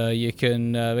 And you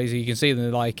can basically see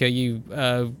them you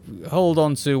hold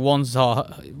on to one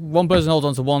person holds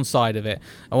onto one side of it,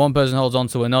 and one person holds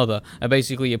onto another, and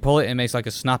basically you pull it and it makes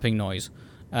a snapping noise.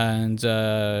 And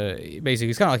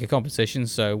basically it's kind of a competition.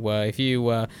 So if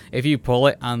you pull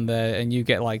it and you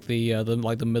get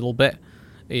the middle bit,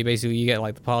 you get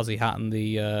like the party hat and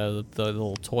the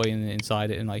little toy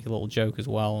inside it, and like a little joke as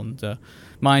well. And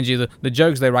mind you, the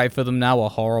jokes they write for them now are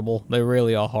horrible. They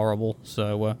really are horrible.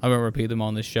 So I won't repeat them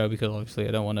on this show because obviously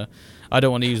I don't want to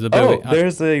use the boot. Oh,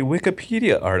 there's a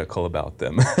Wikipedia article about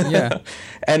them. Yeah.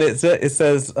 And it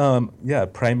says,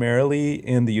 primarily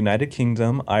in the United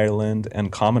Kingdom, Ireland,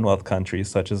 and Commonwealth countries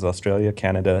such as Australia,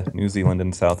 Canada, New Zealand,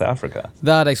 and South Africa.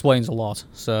 That explains a lot.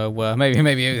 So maybe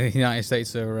the United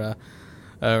States are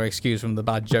excused from the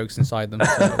bad jokes inside them.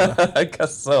 So, I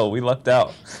guess so. We lucked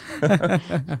out.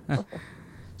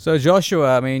 So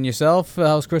Joshua, I mean, yourself,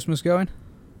 how's Christmas going?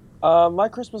 My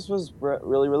Christmas was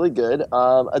really, really good.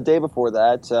 A day before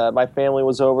that, my family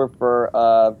was over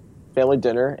for family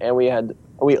dinner, and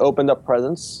we opened up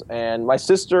presents. And my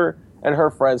sister and her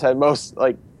friends had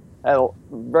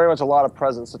very much a lot of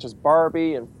presents, such as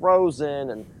Barbie and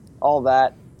Frozen and all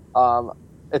that.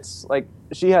 It's like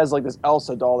she has like this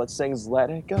Elsa doll that sings "Let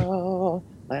It Go."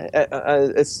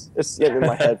 It's getting in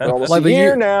my head for almost a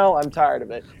year now. I'm tired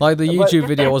of it. Like the YouTube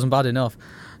video wasn't bad enough.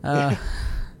 And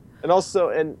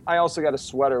I also got a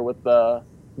sweater with the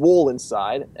wool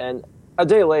inside. And a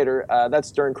day later,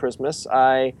 that's during Christmas,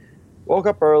 I woke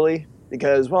up early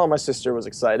because, well, my sister was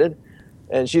excited,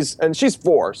 and she's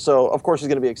 4, so of course she's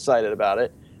going to be excited about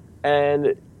it.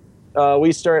 And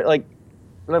we started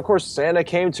and of course Santa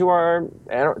came to our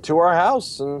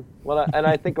house, and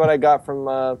I think what I got from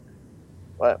my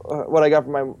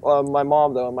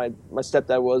mom though, and my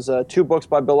stepdad was 2 books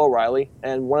by Bill O'Reilly,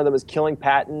 and one of them is Killing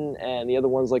Patton, and the other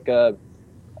one's like a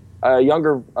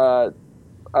younger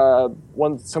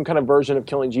some kind of version of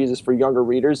Killing Jesus for younger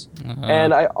readers. Uh-huh.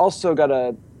 And I also got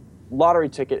a lottery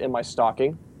ticket in my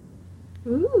stocking.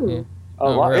 Ooh.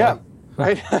 Really? Yeah,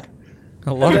 right.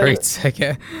 A lottery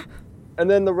ticket. And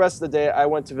then the rest of the day, I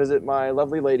went to visit my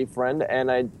lovely lady friend,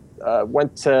 and I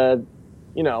went to,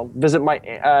 visit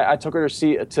I took her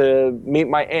to meet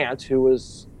my aunt who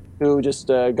just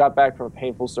got back from a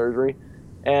painful surgery,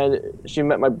 and she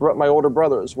met my older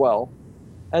brother as well.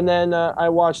 And then I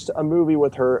watched a movie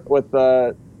with her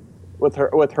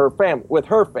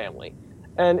family,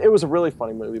 and it was a really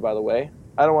funny movie, by the way.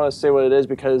 I don't want to say what it is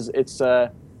because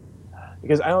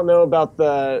because I don't know about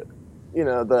because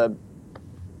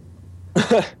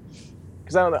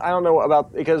I don't know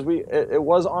about because it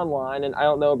was online, and I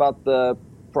don't know about the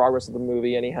progress of the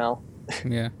movie anyhow.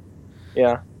 Yeah.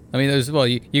 Yeah. I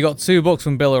mean, you got 2 books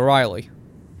from Bill O'Reilly.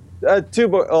 2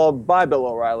 books by Bill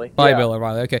O'Reilly. By Bill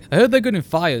O'Reilly. Okay, I heard they're good in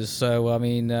fires. So I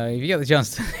mean, if you get the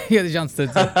chance to,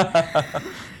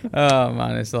 oh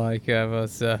man, it's like.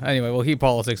 But anyway, we'll keep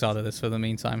politics out of this for the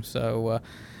meantime. So,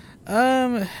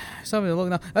 something to look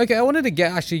now. Okay, I wanted to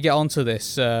get onto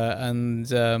this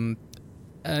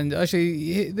and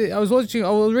actually, I was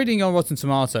reading on Rotten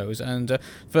Tomatoes, and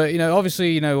for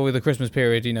obviously with the Christmas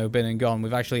period been and gone,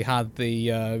 we've actually had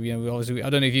the obviously I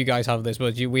don't know if you guys have this,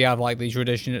 but we have like the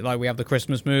tradition, like we have the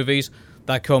Christmas movies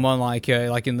that come on like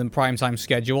in the primetime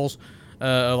schedules,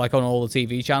 like on all the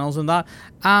TV channels and that.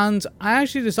 And I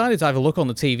actually decided to have a look on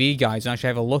the TV guides and actually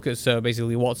have a look at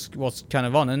basically what's kind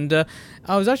of on, and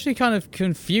I was actually kind of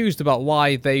confused about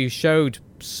why they showed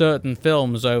certain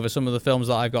films over some of the films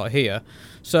that I've got here.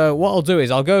 So what I'll do is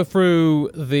I'll go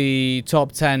through the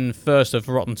top 10 first of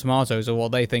Rotten Tomatoes of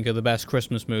what they think are the best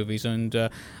Christmas movies, and I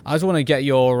just want to get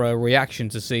your reaction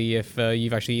to see if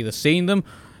you've actually either seen them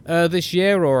this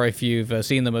year, or if you've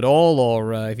seen them at all,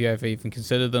 or if you ever even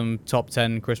considered them top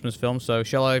 10 Christmas films. So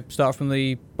shall I start from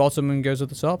the bottom and go to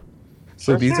the top?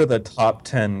 So these are the top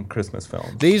 10 Christmas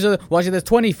films. These are actually there's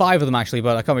 25 of them actually,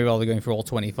 but I can't be bothered going through all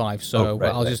 25. So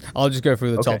I'll just go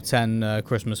through the top 10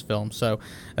 Christmas films. So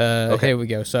here we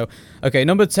go. So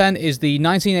number 10 is the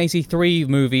 1983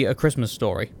 movie A Christmas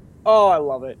Story. Oh, I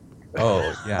love it. Oh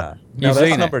yeah. You've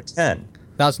seen number 10.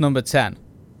 That's number 10.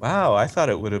 Wow, I thought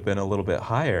it would have been a little bit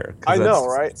higher. I know,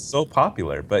 right? It's so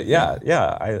popular, but yeah,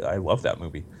 I love that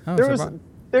movie. Oh,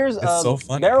 there's so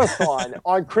funny. Marathon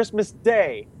on Christmas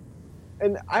Day.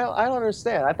 And I don't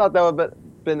understand. I thought that would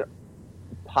have been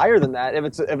higher than that. If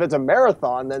it's a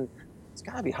marathon, then it's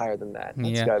got to be higher than that.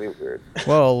 That's got to be weird.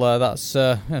 Well, that's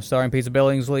starring Peter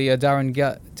Billingsley, Darren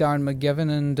McGavin,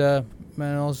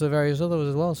 and also various others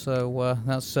as well. So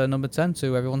that's number 10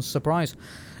 to everyone's surprise.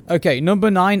 Okay, number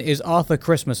 9 is Arthur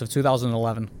Christmas of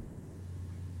 2011.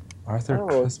 Arthur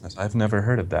Christmas. I've never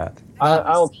heard of that. I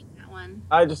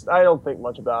don't think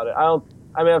much about it.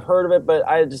 I mean, I've heard of it, but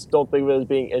I just don't think of it as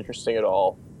being interesting at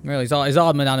all. Really? It's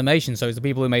Aardman Animation, so it's the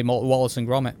people who made Wallace and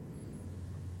Gromit.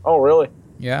 Oh, really?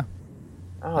 Yeah.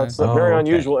 Oh, it's a very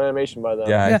unusual animation by them.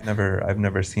 Yeah, I've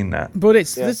never seen that. But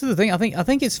this is the thing. I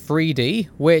think it's 3D,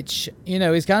 which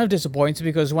is kind of disappointing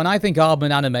because when I think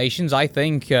Aardman animations, I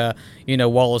think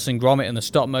Wallace and Gromit and the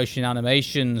stop motion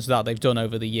animations that they've done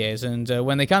over the years. And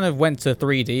when they kind of went to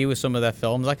 3D with some of their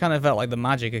films, I kind of felt like the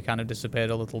magic had kind of disappeared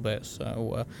a little bit.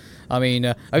 So, have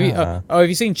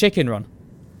you seen Chicken Run?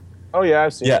 Oh yeah,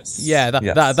 I've seen it. Yeah,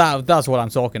 that's what I'm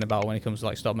talking about when it comes to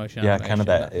like stop motion animation. Kind of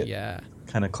that.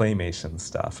 Kind of claymation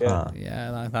stuff.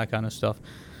 Yeah, that kind of stuff.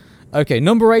 Okay,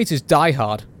 number 8 is Die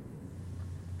Hard.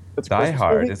 Die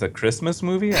Hard is a Christmas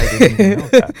movie? I didn't even know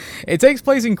that. It takes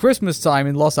place in Christmas time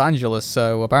in Los Angeles,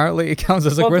 so apparently it counts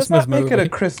as a Christmas movie. Make it a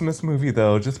Christmas movie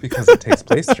though, just because it takes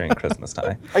place during Christmas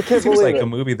time. I can't Seems believe like a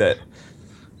movie that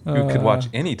you could watch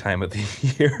any time of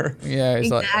the year. Yeah,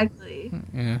 it's exactly.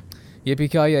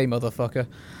 Yippee-ki-yay, motherfucker.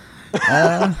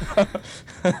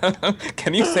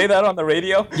 Can you say that on the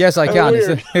radio? Yes, I can. It's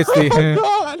the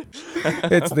God.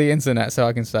 it's the internet, so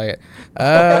I can say it.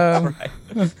 Right.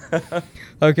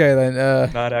 Okay then.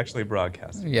 Not actually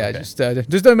broadcast. Yeah, okay. just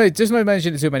don't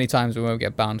mention it too many times. We won't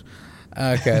get banned.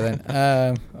 Okay then.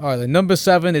 All right. Then number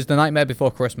 7 is The Nightmare Before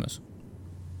Christmas.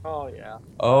 Oh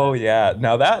yeah.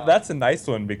 Now that's a nice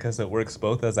one because it works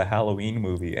both as a Halloween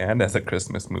movie and as a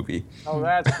Christmas movie. Oh,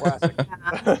 that's classic.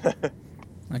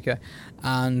 Okay,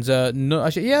 and that's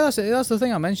the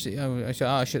thing I mentioned. I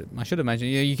should have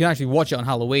mentioned. You can actually watch it on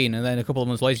Halloween, and then a couple of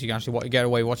months later, you can actually get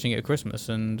away watching it at Christmas.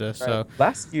 And so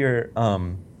last year,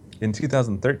 in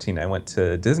 2013, I went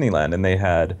to Disneyland, and they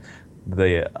had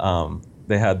the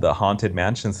Haunted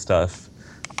Mansion stuff,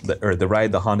 the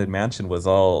ride. The Haunted Mansion was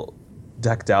all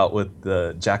decked out with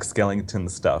the Jack Skellington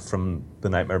stuff from The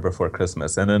Nightmare Before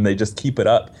Christmas, and then they just keep it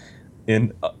up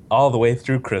in all the way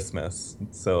through Christmas.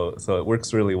 So it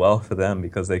works really well for them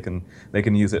because they can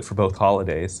use it for both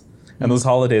holidays. And those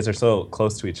holidays are so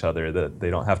close to each other that they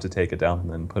don't have to take it down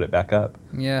and then put it back up.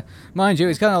 Yeah, mind you,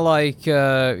 it's kind of like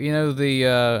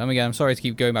again, I'm sorry to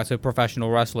keep going back to professional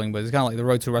wrestling, but it's kind of like the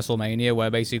Road to WrestleMania, where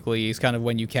basically it's kind of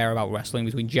when you care about wrestling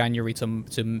between January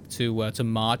to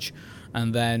March.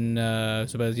 And then,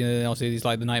 obviously, it's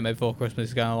like The Nightmare Before Christmas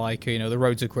is kind of like, the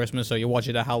Road to Christmas. So you watch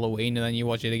it at Halloween, and then you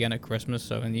watch it again at Christmas.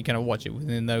 So, and you kind of watch it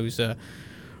within those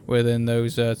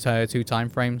two time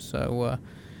frames. So,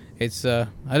 it's I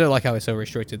don't like how it's so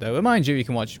restricted though. But mind you, you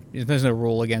can watch. There's no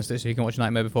rule against it, so you can watch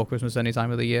Nightmare Before Christmas any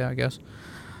time of the year, I guess.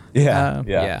 Yeah,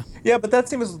 but that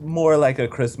seems more like a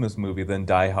Christmas movie than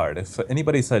Die Hard. If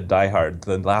anybody said Die Hard,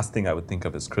 the last thing I would think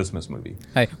of is Christmas movie.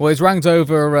 Hey, well, it's ranked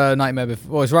over Nightmare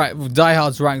Before. Well, it's right. Die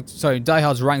Hard's ranked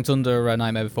under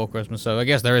Nightmare Before Christmas. So I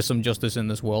guess there is some justice in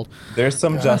this world. There's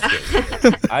some justice.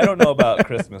 I don't know about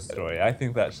Christmas Story. I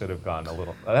think that should have gone a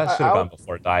little. That should have gone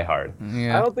before Die Hard.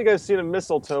 Yeah. I don't think I've seen a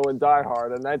mistletoe in Die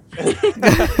Hard, and I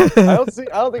don't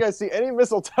think I see any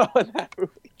mistletoe in that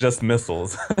movie. Just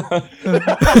missiles.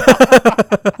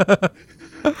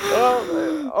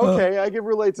 Well, okay, I can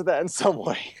relate to that in some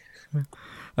way.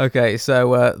 Okay,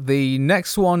 so the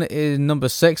next one is number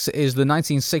 6 is the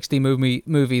 1960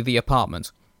 movie The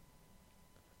Apartment.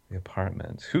 The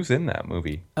Apartment. Who's in that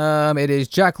movie? It is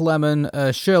Jack Lemmon,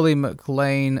 Shirley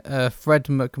MacLaine, Fred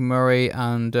McMurray,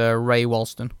 and Ray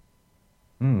Walston.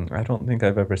 I don't think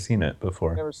I've ever seen it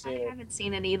before. I haven't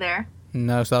seen it either.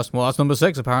 No, so that's number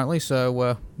 6 apparently.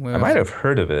 So I might have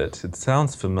heard of it. It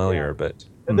sounds familiar, but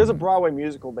there's a Broadway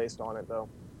musical based on it though.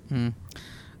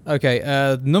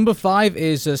 Okay, number 5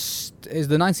 is the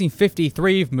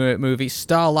 1953 movie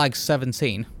Starlag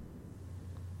 17.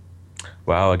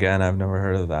 Wow, again, I've never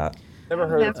heard of that. Never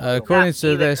heard of it. According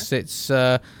to this, it's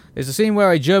a scene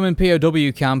where a German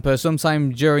POW camp,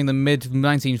 sometime during the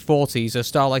mid-1940s,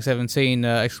 Starlag 17,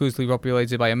 exclusively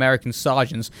populated by American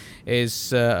sergeants,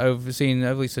 is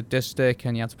overly sadistic,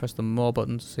 and you have to press the more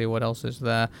button to see what else is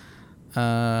there.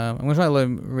 I'm going to try to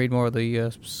read more of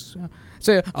the...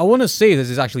 So I want to see if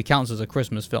this actually counts as a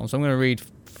Christmas film, so I'm going to read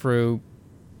through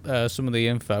some of the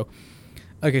info.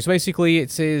 Okay, so basically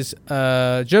it is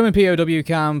German POW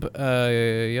camp,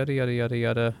 yada yada yada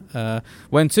yada.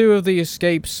 When two of the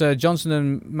escapes, Johnson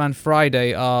and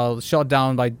Manfredi, are shot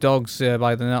down by dogs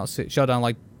by the Nazi guards.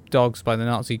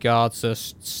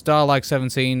 Starlag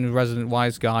 17, resident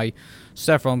wise guy,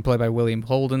 Stefan, played by William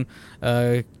Holden,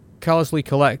 callously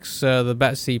collects the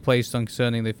bets he placed on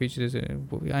concerning the features. I'm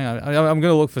going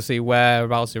to look for see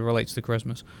whereabouts it relates to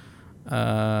Christmas. So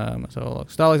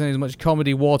Starlag is much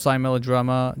comedy, wartime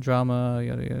drama, yada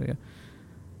yada yada.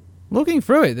 Looking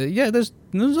through it, there's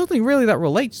nothing really that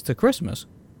relates to Christmas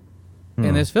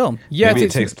in this film. Yeah, maybe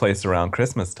it takes place around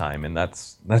Christmas time, and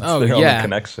that's their only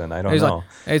connection. I don't know.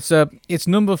 It's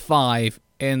number 5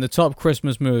 in the top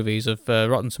Christmas movies of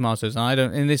Rotten Tomatoes, and I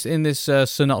don't in this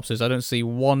synopsis I don't see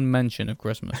one mention of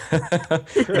Christmas. Now,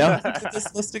 get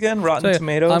this list again. Rotten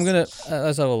Tomatoes. I'm gonna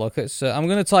let's have a look. It's I'm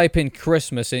gonna type in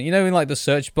Christmas in in like the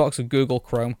search box of Google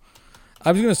Chrome.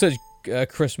 I'm just gonna search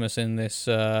Christmas in this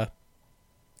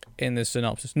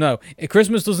synopsis. No,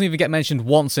 Christmas doesn't even get mentioned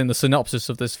once in the synopsis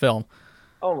of this film.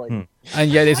 Oh my!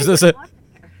 And yet it's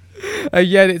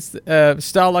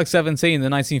Starlight 17, the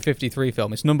 1953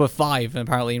 film. It's number 5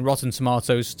 apparently in Rotten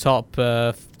Tomatoes top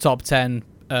 10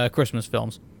 Christmas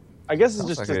films. I guess it's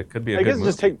just it could be a good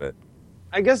movie, but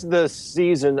I guess the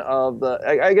season of the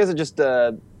I guess it just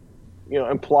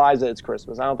implies that it's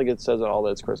Christmas. I don't think it says at all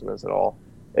that it's Christmas at all.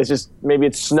 It's just maybe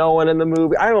it's snowing in the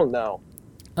movie. I don't know.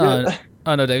 Oh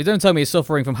no, David! Don't tell me you're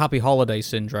suffering from Happy Holiday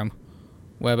syndrome,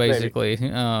 where basically,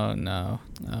 oh no.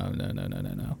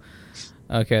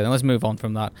 Okay, then let's move on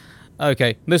from that.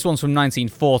 Okay, this one's from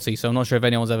 1940, so I'm not sure if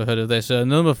anyone's ever heard of this.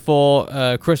 Number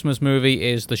 4 Christmas movie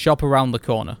is The Shop Around the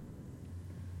Corner.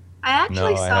 I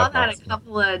actually saw that a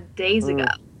couple of days ago.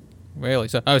 Really?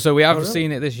 So we haven't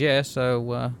seen it this year.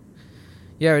 So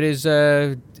yeah, it is.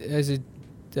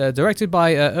 Directed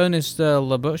by Ernest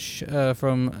LaBouche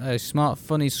from a smart,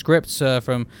 funny script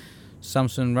from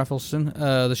Samson Raffleson.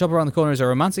 The Shop Around the Corner is a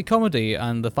romantic comedy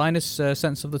and the finest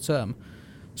sense of the term.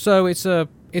 So it's a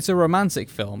romantic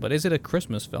film, but is it a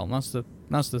Christmas film? That's the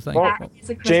thing. Well,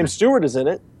 James Stewart is in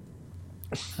it.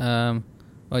 Well,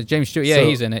 James Stewart, yeah,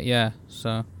 he's in it, yeah.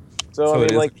 So I mean,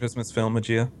 it is a Christmas film,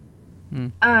 Ajia?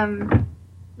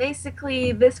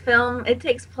 Basically, this film, it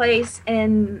takes place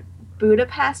in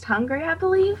Budapest, Hungary, I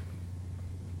believe.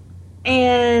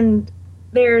 And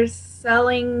they're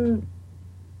selling...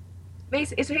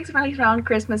 It takes place around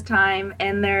Christmas time,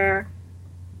 and they're...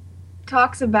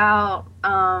 talks about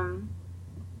trying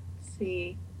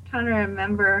to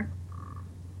remember.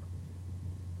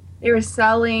 They were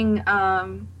selling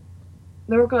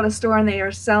they work at a store and they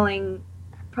were selling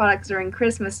products during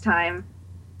Christmas time.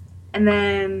 And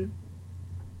then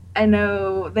I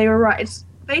know they were right. It's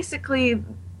basically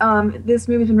this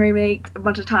movie's been remade a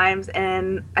bunch of times,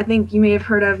 and I think you may have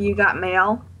heard of You Got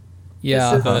Mail.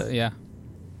 Yeah,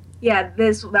 Yeah,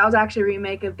 that was actually a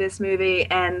remake of this movie,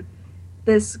 and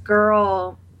this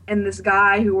girl and this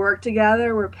guy who worked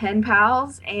together were pen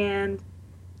pals, and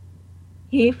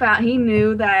he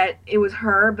knew that it was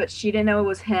her, but she didn't know it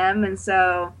was him, and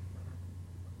so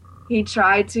he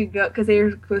tried to go, because they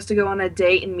were supposed to go on a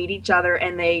date and meet each other,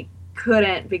 and they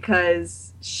couldn't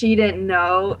because she didn't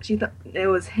know. She thought it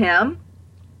was him.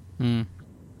 In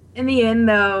the end,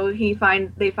 though, they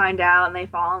find out and they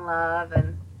fall in love,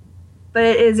 but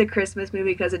it is a Christmas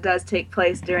movie because it does take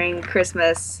place during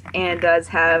Christmas and does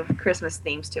have Christmas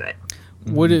themes to it.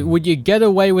 Would you get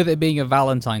away with it being a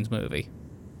Valentine's movie?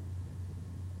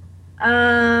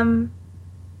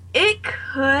 It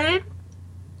could.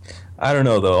 I don't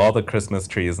know, though. All the Christmas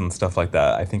trees and stuff like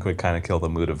that, I think would kind of kill the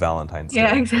mood of Valentine's Day.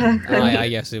 Yeah, exactly. I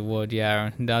guess it would,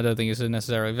 yeah. I don't think it's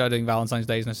necessarily... I don't think Valentine's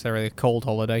Day is necessarily a cold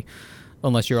holiday,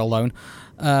 unless you're alone.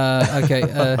 Okay.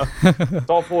 It's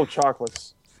all full of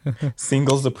chocolates.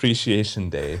 Singles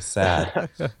Appreciation Day. Sad.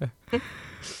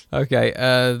 Okay,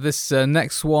 this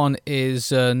next one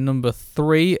is number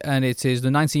 3, and it is the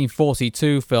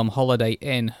 1942 film Holiday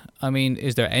Inn. I mean,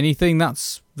 is there anything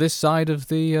that's this side of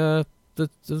the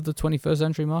 21st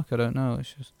century mark? I don't know.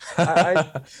 It's just...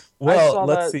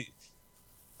 let's see.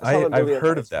 I've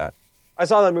heard of that. I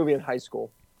saw that movie in high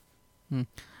school.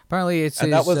 Apparently,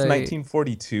 that was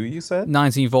 1942. You said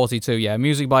 1942. Yeah,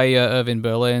 music by Irving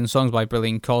Berlin, songs by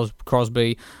Bing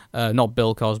Crosby, not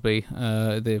Bill Cosby.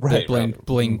 Bing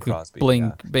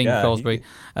Crosby.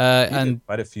 And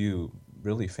quite a few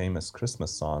really famous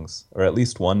Christmas songs, or at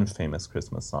least one famous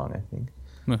Christmas song, I think.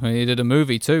 He did a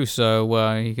movie too,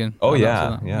 so you can. Oh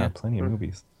yeah, plenty of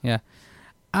movies. Yeah.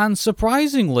 And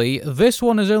surprisingly, this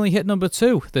one has only hit number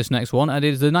 2, this next one, and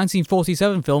it is the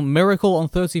 1947 film Miracle on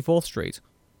 34th Street.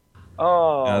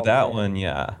 Oh, that one,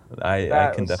 yeah.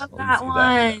 I can definitely see that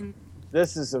one.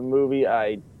 This is a movie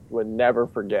I would never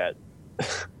forget.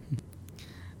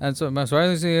 And so,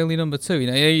 surprisingly, only number 2.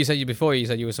 You said you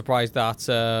were surprised that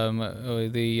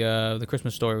the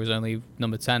Christmas Story was only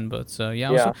number 10, but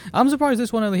I'm surprised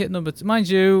this one only hit number 2. Mind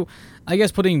you, I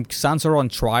guess putting Santa on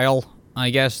trial, I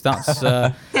guess that's.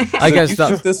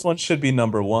 Think this one should be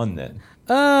number 1 then.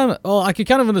 Well, I could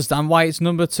kind of understand why it's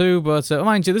number 2, but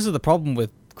mind you, this is the problem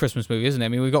with Christmas movies, isn't it? I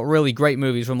mean, we've got really great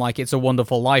movies from like It's a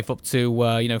Wonderful Life up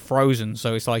to Frozen.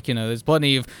 So it's like there's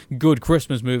plenty of good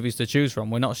Christmas movies to choose from.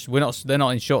 They're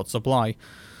not in short supply.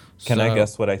 Can I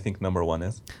guess what I think number 1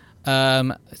 is?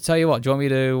 Tell you what, do you want me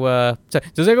to?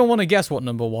 Does everyone want to guess what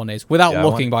number 1 is without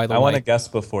looking? By the way, I want to guess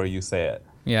before you say it.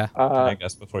 Yeah. Can I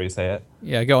guess before you say it?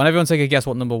 Yeah, go on. Everyone take a guess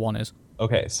what number 1 is.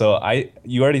 Okay, so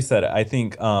you already said it. I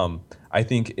think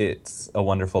It's a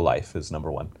Wonderful Life is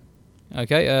number 1.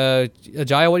 Okay,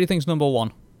 Ajia, what do you think is number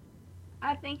 1?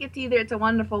 I think it's either It's a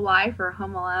Wonderful Life or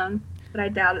Home Alone, but I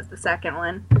doubt it's the second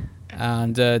one.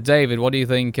 And David, what do you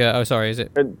think? Is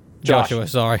it Joshua?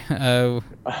 Sorry.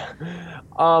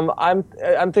 I'm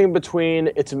thinking between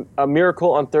It's a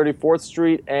Miracle on 34th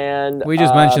Street and We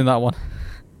just mentioned that one.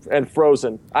 And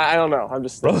Frozen. I don't know. I'm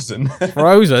just Frozen.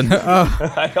 Frozen.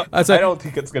 Oh. I don't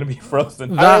think it's gonna be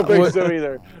Frozen. I don't think so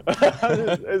either.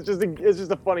 It's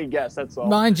just a funny guess. That's all.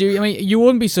 Mind you, I mean, you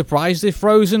wouldn't be surprised if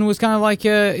Frozen was kind of like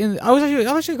I was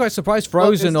actually quite surprised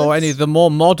Frozen or any of the more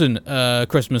modern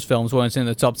Christmas films weren't in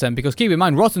the top 10, because keep in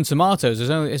mind Rotten Tomatoes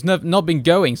it's not been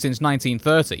going since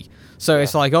 1930. So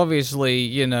it's like,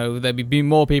 obviously, there'd be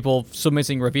more people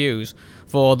submitting reviews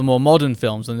for the more modern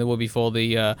films than there would be for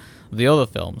the other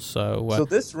films. So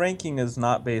this ranking is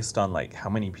not based on like how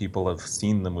many people have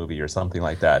seen the movie or something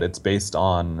like that. It's based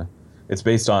on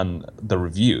the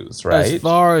reviews, right? As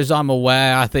far as I'm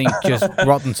aware, I think just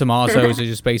Rotten Tomatoes are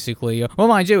just basically... well,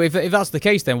 mind you, if that's the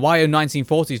case, then why are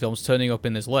 1940s films turning up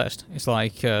in this list? It's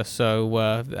like, I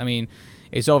mean...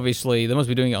 It's obviously, they must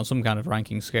be doing it on some kind of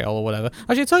ranking scale or whatever.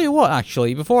 Actually, I'll tell you what,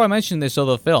 before I mention this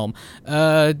other film,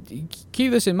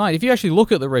 keep this in mind. If you actually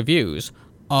look at the reviews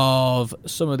of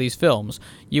some of these films,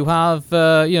 you have,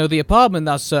 The Apartment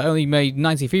that's only made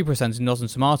 93% in Rotten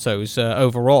Tomatoes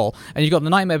overall, and you've got The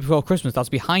Nightmare Before Christmas that's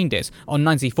behind it on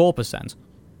 94%.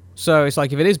 So it's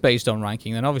like, if it is based on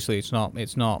ranking, then obviously it's not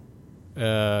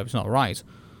right.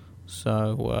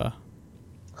 So,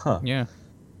 yeah.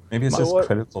 Maybe it's just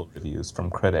critical reviews from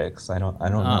critics. I don't know.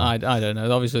 I don't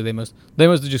know. Obviously, they must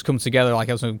have just come together like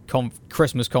at some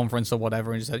Christmas conference or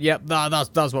whatever and just said, "Yep,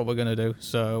 that's what we're gonna do."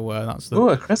 So that's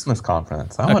a Christmas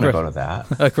conference. I want to go to that.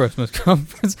 A Christmas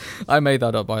conference. I made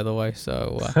that up, by the way.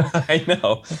 So I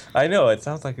know. It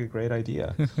sounds like a great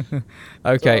idea.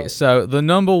 Okay, so the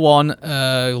number 1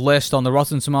 list on the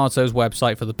Rotten Tomatoes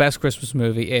website for the best Christmas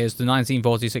movie is the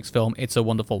 1946 film "It's a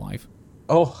Wonderful Life."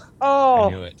 Oh! I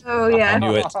knew it. Oh, yeah. I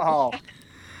knew it.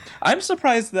 I'm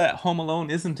surprised that Home Alone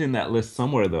isn't in that list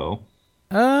somewhere, though.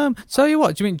 Tell you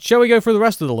what, do you mean, shall we go through the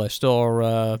rest of the list? Or,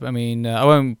 I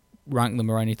won't rank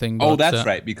them or anything. But, that's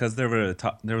right, because there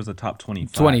was a top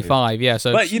 25. 25, yeah.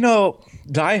 So, but,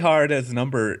 Die Hard as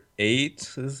number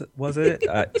 8, was it?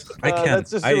 I can't.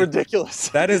 That's just ridiculous.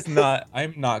 That is not,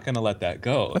 I'm not going to let that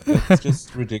go. It's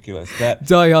just ridiculous.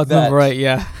 Die Hard number 8,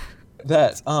 yeah.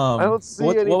 I don't see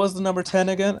what was the number 10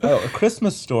 again? Oh, A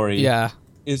Christmas Story. Yeah,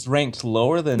 is ranked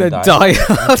lower than Die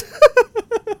Hard.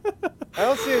 I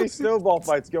don't see any snowball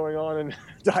fights going on in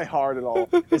Die Hard at all.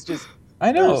 It's just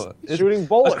I know shooting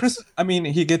bullets.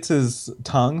 He gets his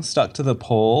tongue stuck to the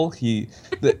pole.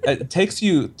 It takes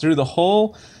you through the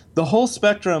whole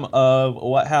spectrum of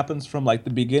what happens from like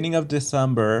the beginning of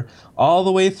December all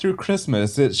the way through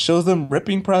Christmas. It shows them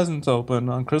ripping presents open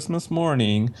on Christmas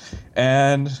morning,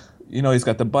 and he's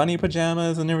got the bunny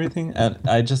pajamas and everything, and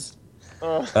I just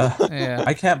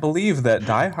I can't believe that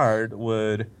Die Hard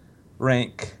would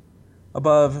rank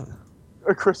above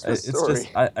A Christmas Story. It's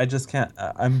just I just can't.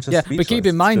 I'm just speechless. But keep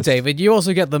in mind, David, you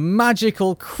also get the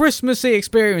magical Christmassy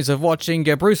experience of watching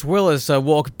Bruce Willis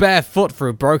walk barefoot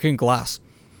through broken glass.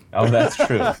 Oh, that's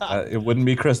true. It wouldn't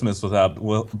be Christmas without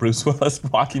Bruce Willis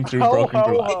walking through broken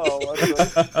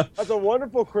glass. That's a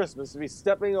wonderful Christmas to be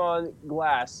stepping on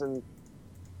glass and.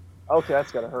 Okay,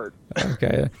 that's gotta hurt.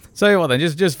 Okay, so what then?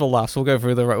 Just for laughs, we'll go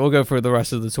through the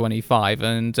rest of the 25,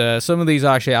 and some of these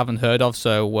I actually haven't heard of,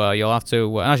 so you'll have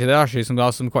to. Actually, there are actually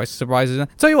some quite surprises.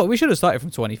 Tell you what, we should have started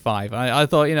from 25. I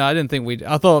thought, I didn't think we'd.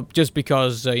 I thought just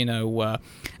because I thought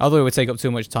it would take up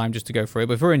too much time just to go through it.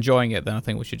 But if we're enjoying it, then I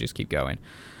think we should just keep going.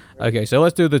 Okay, so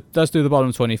let's do the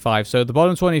bottom 25. So the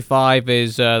bottom 25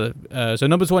 is so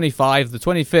number 25, the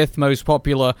 25th most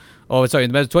popular, the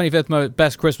 25th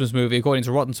best Christmas movie according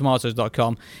to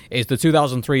RottenTomatoes.com is the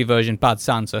 2003 version, Bad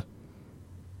Santa.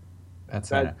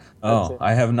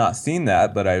 I have not seen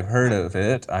that, but I've heard of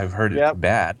it. I've heard it's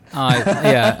bad.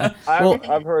 Yeah.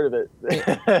 I've heard of it.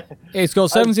 It's got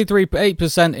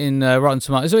 73.8% in Rotten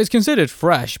Tomatoes, so it's considered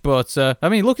fresh. But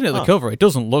looking at the cover, it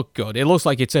doesn't look good. It looks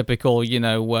like your typical, you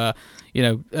might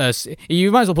as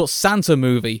well put Santa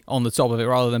movie on the top of it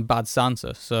rather than Bad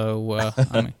Santa. So, well,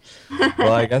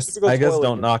 I guess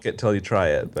don't knock it till you try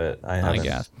it. But I haven't. I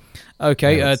guess.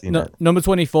 Okay, number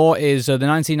 24 is the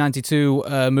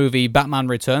 1992 movie Batman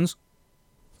Returns.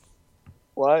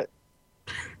 What?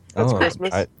 That's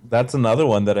Christmas? That's another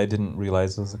one that I didn't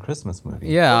realize was a Christmas movie.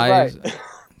 Yeah,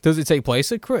 Does it take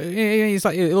place at? It's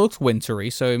like it looks wintry,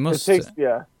 so it must.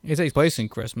 It takes place in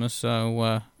Christmas,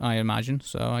 so I imagine.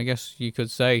 So I guess you could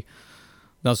say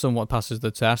that somewhat passes the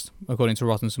test according to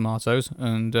Rotten Tomatoes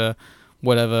and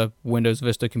whatever Windows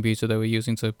Vista computer they were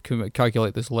using to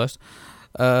calculate this list.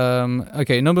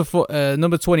 Okay, number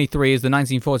 23 is the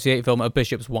 1948 film A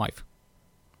Bishop's Wife.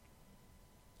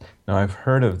 Now I've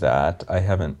heard of that. I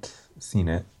haven't seen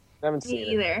it. I haven't seen it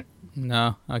either.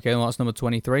 No. Okay, well, that's number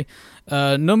 23.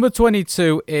 Number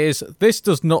 22 is, this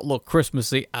does not look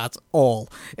Christmassy at all.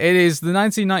 It is the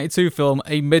 1992 film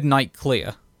A Midnight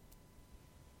Clear.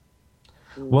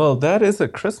 Well, that is a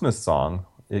Christmas song.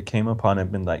 It came upon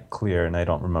at midnight clear, and I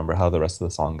don't remember how the rest of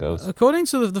the song goes. According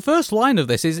to the first line of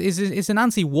this, it's an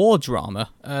anti-war drama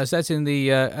set in the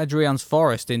Adrian's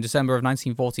Forest in December of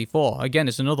 1944. Again,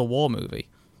 it's another war movie.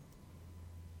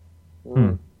 I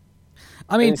mean,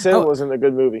 and he said it wasn't a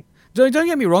good movie. Don't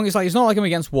get me wrong. It's not like I'm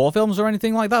against war films or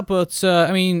anything like that. But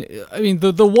I mean,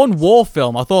 the one war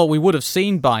film I thought we would have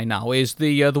seen by now is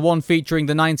the one featuring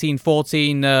the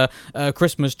 1914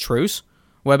 Christmas truce,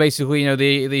 where basically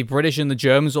the British and the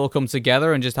Germans all come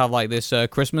together and just have like this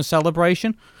Christmas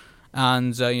celebration,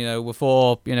 and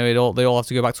before they all have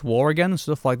to go back to war again and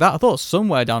stuff like that. I thought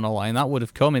somewhere down the line that would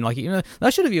have come in,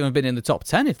 that should have even been in the top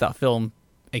 10 if that film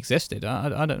existed.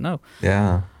 I don't know.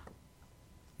 Yeah.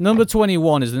 Number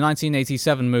 21 is the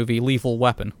 1987 movie Lethal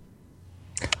Weapon.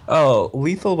 Oh,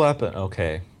 Lethal Weapon.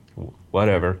 Okay,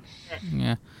 whatever.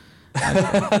 Yeah.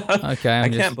 Okay. I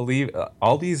can't believe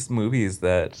all these movies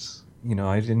that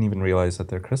I didn't even realize that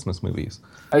they're Christmas movies.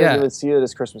 I didn't even see it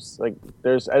as Christmas. I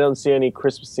don't see any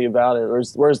Christmassy about it.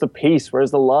 Where's the peace? Where's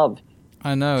the love?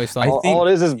 I know it's like all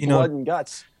it is blood and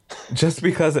guts. Just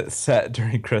because it's set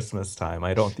during Christmas time,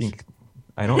 I don't think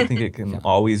it can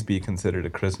always be considered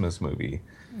a Christmas movie.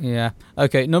 Yeah.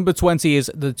 Okay. Number 20 is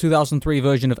the 2003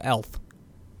 version of Elf.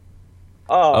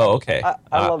 Oh, okay.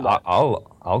 I love that.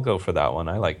 I'll go for that one.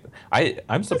 I like.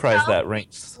 I'm surprised that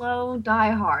ranks. Slow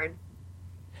Die Hard.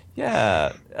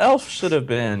 Yeah, Elf should have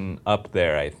been up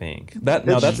there. I think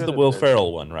that's the Will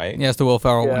Ferrell one, right? Yeah, it's the Will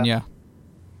Ferrell one. Yeah.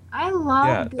 I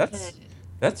loved it.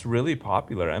 That's really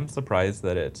popular. I'm surprised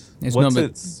that it's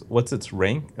what's its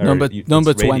rank?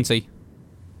 Number 20.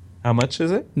 How much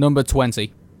is it? Number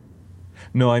 20.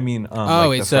 No, I mean,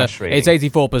 it's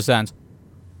 84%.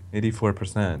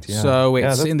 84%. Yeah. So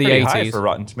it's that's in the pretty 80s high for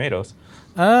Rotten Tomatoes.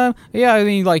 Yeah, I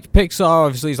mean, like Pixar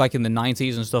obviously is like in the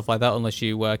 90s and stuff like that, unless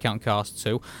you count Cast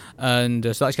 2, and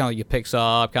so that's kind of like your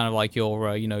Pixar, kind of like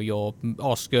your your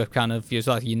Oscar kind of, it's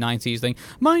like your 90s thing.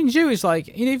 Mind you, it's like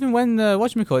even when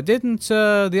whatchamacallit, didn't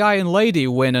the Iron Lady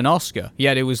win an Oscar?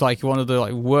 Yet it was like one of the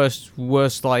like worst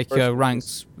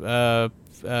ranked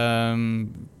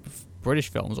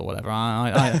British films or whatever.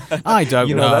 I don't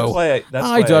know. That's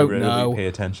why I really pay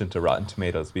attention to Rotten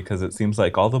Tomatoes, because it seems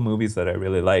like all the movies that I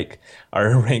really like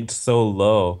are ranked so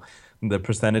low. The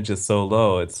percentage is so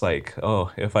low. It's like,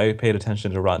 oh, if I paid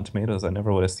attention to Rotten Tomatoes, I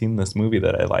never would have seen this movie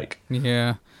that I like.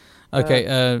 Yeah.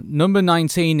 Okay. Number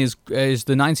 19 is the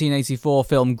 1984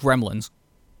 film Gremlins.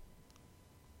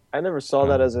 I never saw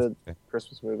that as a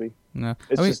Christmas movie. No.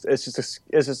 It's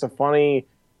just a funny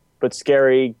but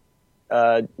scary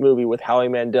movie with Howie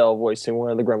Mandel voicing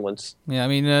one of the Gremlins. Yeah, I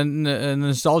mean, a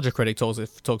Nostalgia Critic talks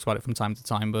about it from time to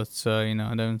time, but I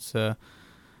don't.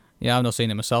 I've not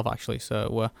seen it myself actually.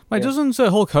 So, doesn't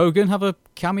Hulk Hogan have a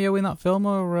cameo in that film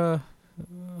or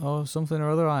something or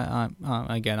other?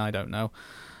 I don't know.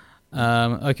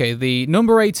 Okay, the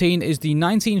number 18 is the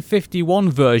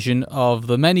 1951 version of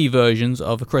the many versions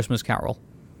of A Christmas Carol.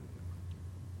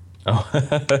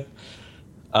 Oh.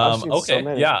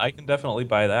 Okay, yeah, I can definitely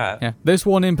buy that. Yeah, this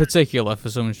one in particular for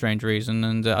some strange reason,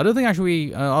 and I don't think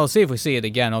actually. I'll see if we see it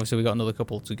again. Obviously, we got another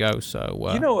couple to go.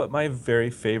 So you know what my very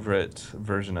favorite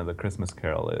version of the Christmas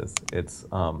Carol is? It's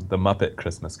the Muppet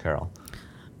Christmas Carol.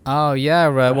 Oh yeah,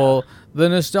 well, the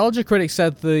Nostalgia Critic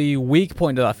said the weak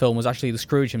point of that film was actually the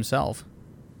Scrooge himself.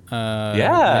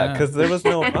 Because there was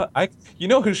no. You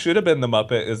know who should have been the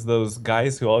Muppet is those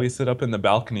guys who always sit up in the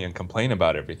balcony and complain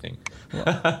about everything.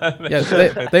 Yeah,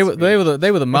 they were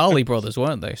the Marley brothers,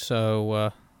 weren't they?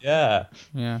 So yeah.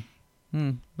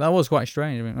 That was quite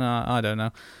strange. I mean, I don't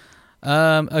know.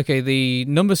 Okay, the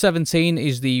number 17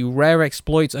 is the Rare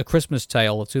Exploit: A Christmas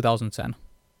Tale of 2010.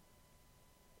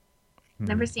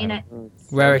 Never seen it.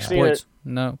 Rare Exploit.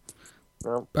 No.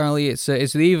 Apparently, it's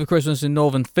the Eve of Christmas in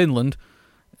northern Finland.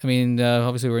 I mean,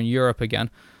 obviously we're in Europe again.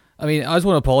 I mean, I just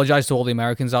want to apologize to all the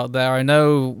Americans out there. I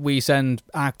know we send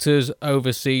actors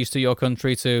overseas to your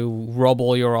country to rob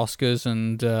all your Oscars,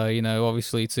 and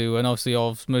obviously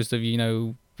most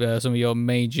of some of your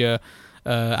major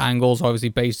angles, obviously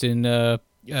based in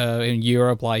in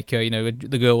Europe, like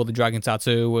the girl with the dragon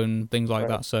tattoo and things like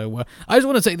that. So I just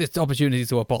want to take this opportunity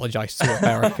to apologize to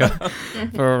America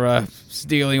for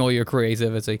stealing all your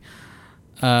creativity.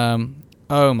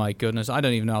 Oh my goodness, I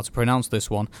don't even know how to pronounce this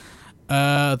one.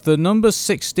 The number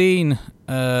 16,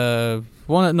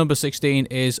 one at number 16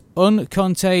 is Un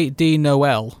Conte de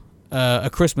Noël, A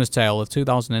Christmas Tale of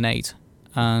 2008.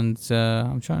 And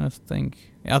I'm trying to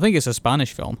think. I think it's a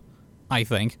Spanish film, I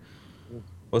think.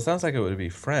 Well, it sounds like it would be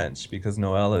French because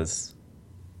Noël is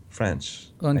French.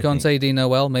 Un Conte de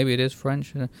Noël, maybe it is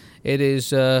French. It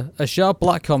is a sharp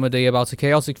black comedy about a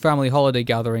chaotic family holiday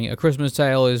gathering. A Christmas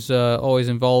Tale is always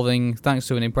involving, thanks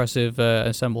to an impressive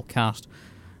assembled cast.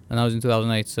 And that was in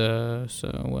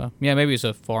 2008. Yeah, maybe it's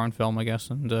a foreign film, I guess.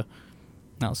 And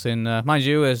that's in, mind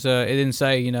you, as it didn't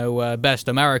say, best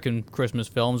American Christmas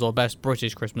films or best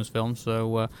British Christmas films.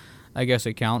 So I guess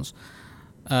it counts.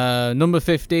 Number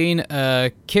 15,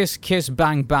 Kiss Kiss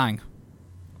Bang Bang.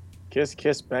 Kiss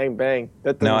Kiss Bang Bang.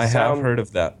 No, I have heard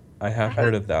of that. I have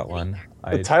heard of that one.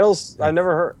 The titles I've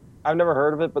never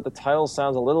heard of it, but the title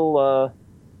sounds a little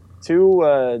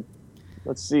too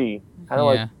let's see. Kind of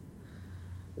like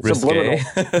subliminal.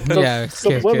 Yeah,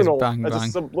 subliminal. Bang, That's bang.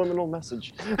 a subliminal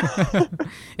message.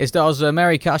 It stars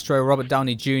Mary Castro, Robert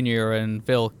Downey Jr., and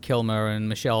Val Kilmer and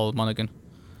Michelle Monaghan.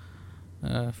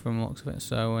 From the looks of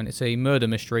it, and it's a murder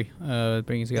mystery.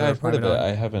 Bringing together. I've heard of it.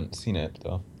 I haven't seen it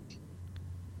though.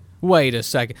 Wait a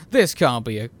second. This can't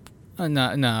be a.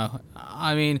 No.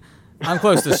 I mean, I'm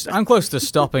close to. I'm close to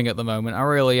stopping at the moment. I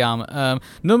really am.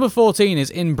 Number 14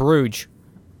 is In Bruges,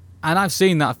 and I've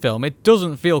seen that film. It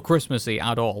doesn't feel Christmassy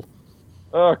at all.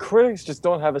 Critics just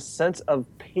don't have a sense of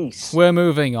peace. We're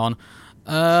moving on.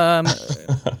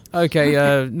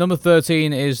 Okay, number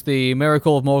 13 is The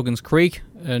Miracle of Morgan's Creek,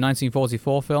 a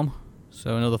 1944 film.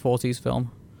 So another 40s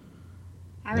film.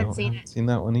 Haven't seen it. Haven't seen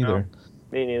that one either. No,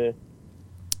 me neither.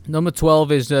 Number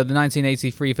 12 is the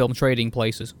 1983 film Trading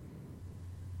Places.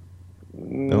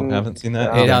 No, haven't seen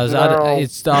that. It has.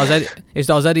 It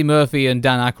stars Eddie Murphy and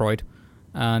Dan Aykroyd,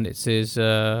 and it's his like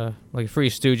a Three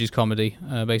Stooges comedy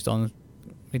based on.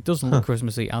 It doesn't look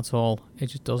Christmassy at all. It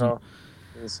just doesn't. No,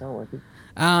 doesn't sound like it.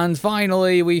 And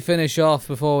finally, we finish off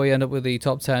before we end up with the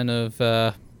top 10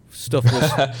 of stuff.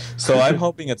 So I'm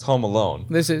hoping it's Home Alone.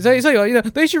 This is so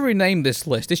they should rename this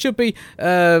list. It should be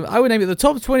I would name it the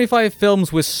top 25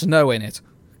 films with snow in it.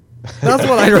 That's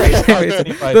what I'd rename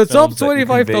it. The top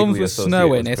 25 films with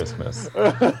snow in it.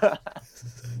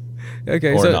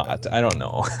 Okay, or so not. I don't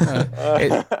know.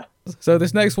 So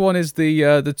this next one is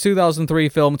the 2003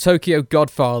 film Tokyo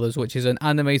Godfathers, which is an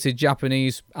animated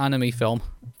Japanese anime film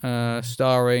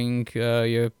starring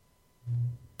your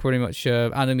pretty much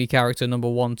anime character number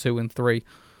 1, 2, and 3.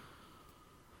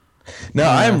 No,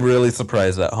 I'm really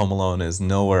surprised that Home Alone is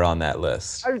nowhere on that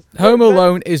list. Home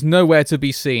Alone is nowhere to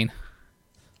be seen.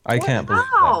 I can't believe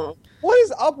that. What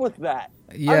is up with that?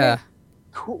 Yeah.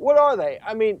 I mean, what are they?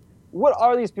 I mean, what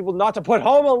are these people not to put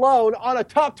Home Alone on a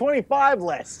top 25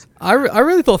 list? I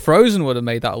really thought Frozen would have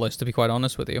made that list, to be quite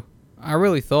honest with you. I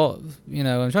really thought,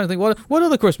 I'm trying to think, what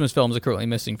other Christmas films are currently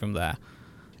missing from there?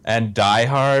 And Die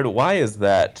Hard, why is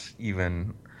that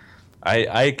even...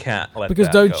 I can't let because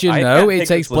that don't go. you know it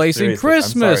takes place in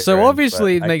Christmas, so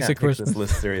obviously it makes a Christmas. This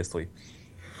list seriously.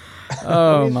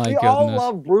 Oh my we goodness! We all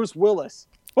love Bruce Willis,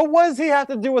 but what does he have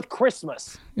to do with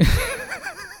Christmas?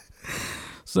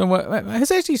 So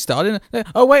has actually started.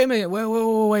 Oh wait a minute!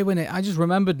 Wait a minute! I just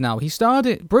remembered now.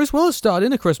 Bruce Willis starred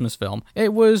in a Christmas film.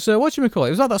 It was whatchamacallit? It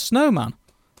was like that snowman.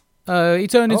 He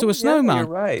turned into a snowman. You're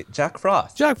right, Jack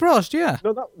Frost. Jack Frost, yeah.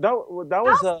 No, that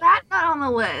was How's that not on the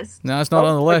list? No, it's not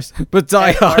on the list. But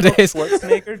Die Hard is.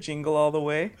 Schwarzenegger, Jingle All the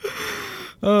Way.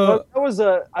 that was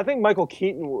I think Michael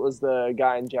Keaton was the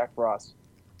guy in Jack Frost.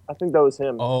 I think that was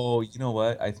him. Oh, you know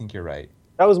what? I think you're right.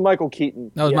 That was Michael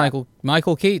Keaton. That was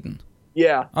Michael Keaton.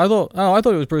 Yeah. I thought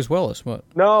it was Bruce Willis. What?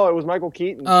 No, it was Michael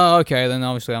Keaton. Oh, okay. Then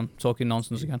obviously I'm talking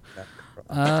nonsense again.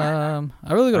 I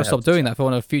really got to stop doing that if I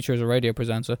want to feature as a radio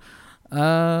presenter.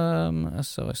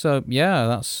 So yeah,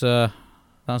 that's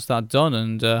that done,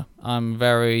 and I'm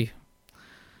very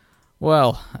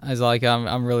well.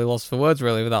 I'm really lost for words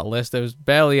really with that list. There was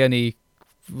barely any.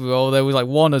 Well, there was like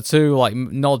one or two like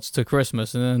nods to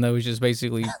Christmas, and then there was just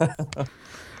basically.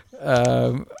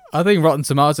 I think Rotten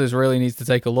Tomatoes really needs to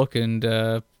take a look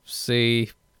and see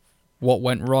what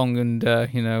went wrong, and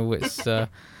it's.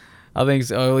 I think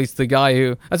so, at least the guy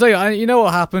who... I tell you, you know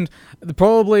what happened?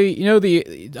 Probably, I'm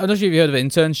not sure if you heard of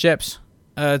internships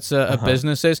at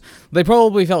businesses. They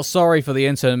probably felt sorry for the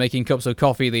intern making cups of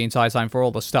coffee the entire time for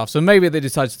all the stuff. So maybe they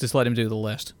decided to just let him do the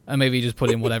list. And maybe he just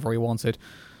put in whatever he wanted.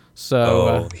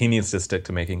 So he needs to stick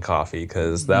to making coffee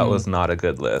because that was not a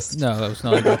good list. no, that was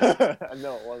not good.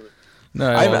 No, it wasn't. No,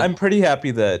 I'm pretty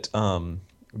happy that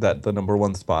that the number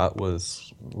one spot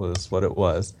was what it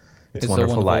was. It's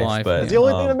Wonderful Life, but it's the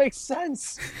only thing that makes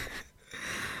sense.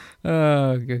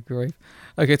 Oh, good grief.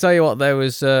 Okay, tell you what, there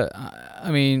was, I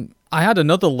mean, I had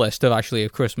another list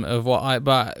of Christmas, but, I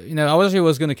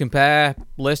was going to compare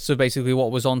lists of basically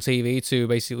what was on TV to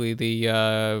basically the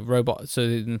Robot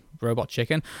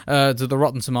Chicken, to the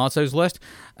Rotten Tomatoes list.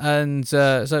 And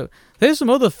so here's some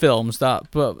other films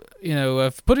that,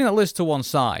 putting that list to one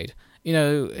side,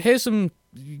 here's some,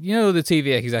 the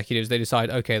TV executives, they decide,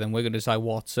 okay, then we're going to decide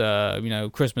what,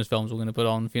 Christmas films we're going to put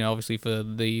on, obviously for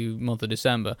the month of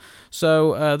December.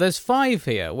 So there's 5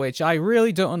 here, which I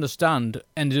really don't understand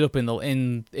ended up in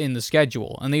the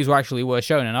schedule, and these were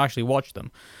shown, and I actually watched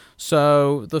them.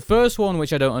 So the first one,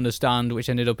 which I don't understand, which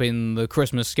ended up in the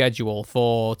Christmas schedule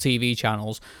for TV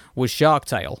channels, was Shark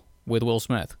Tale with Will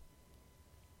Smith.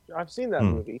 I've seen that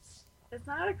movie. It's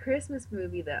not a Christmas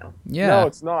movie, though. Yeah. No,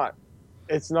 it's not.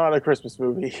 It's not a Christmas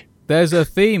movie. There's a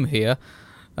theme here.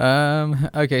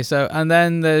 Okay, so, and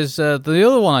then there's the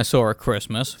other one I saw at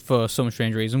Christmas, for some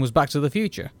strange reason, was Back to the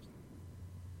Future.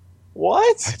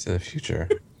 What? Back to the Future.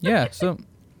 Yeah,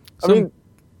 I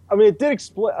mean, it did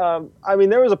explain.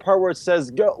 There was a part where it says,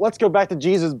 let's go back to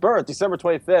Jesus' birth, December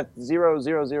 25th,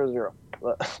 0000.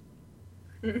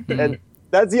 And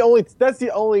that's the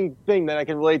only thing that I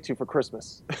can relate to for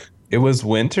Christmas. It was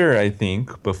winter, I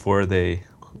think, before they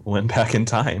went back in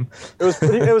time.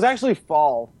 It was actually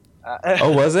fall.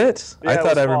 Oh, was it? Yeah, I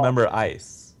thought I fall. remember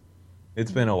ice.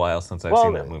 It's been a while since I've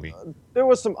seen that movie. There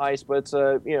was some ice, but it's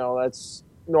that's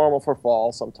normal for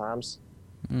fall sometimes.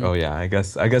 Oh yeah, I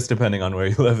guess depending on where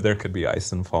you live, there could be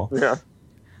ice in fall. Yeah.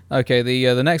 Okay,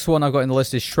 the next one I've got in the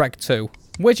list is Shrek 2,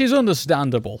 which is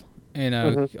understandable.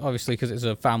 Obviously because it's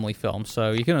a family film,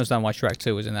 so you can understand why Shrek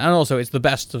 2 is in there. And also, it's the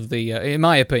best of the, in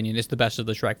my opinion, it's the best of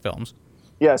the Shrek films.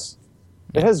 Yes.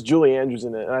 It has Julie Andrews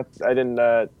in it, and I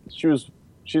didn't. She's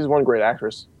one great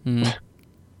actress.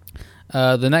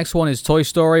 The next one is Toy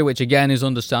Story, which again is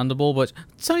understandable. But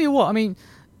tell you what, I mean,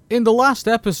 in the last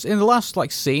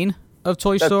scene of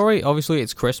Toy Story, obviously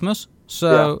it's Christmas,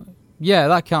 so yeah,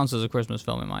 that counts as a Christmas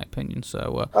film in my opinion.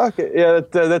 So okay, yeah,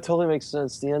 that totally makes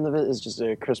sense. The end of it is just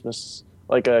a Christmas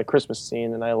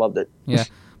scene, and I loved it. Yeah.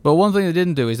 But one thing they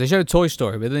didn't do is they showed Toy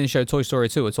Story, but they didn't show Toy Story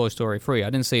 2 or Toy Story 3. I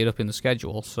didn't see it up in the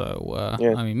schedule, so,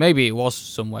 I mean, maybe it was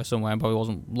somewhere, I probably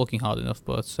wasn't looking hard enough,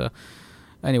 but,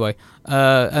 anyway.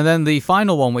 And then the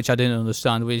final one, which I didn't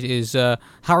understand, which is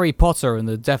Harry Potter and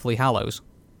the Deathly Hallows.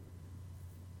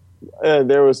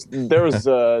 There was there was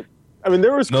no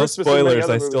Christmas spoilers,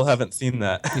 I still haven't seen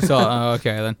that. You saw it?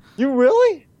 Okay, then. You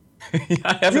really? Yeah,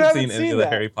 I haven't seen any of the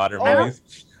Harry Potter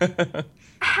movies.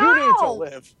 You need to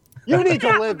live. You need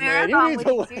to live, man. You need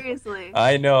to live. Seriously.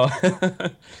 I know.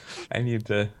 I need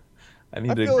to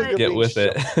get with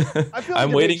it.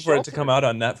 I'm waiting for it to come out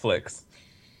on Netflix.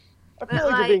 I feel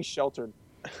like you're being sheltered.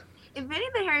 If any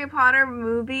of the Harry Potter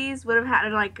movies would have had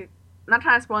not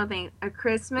trying to spoil anything, a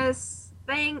Christmas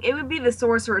thing, it would be the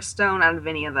Sorcerer's Stone out of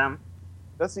any of them.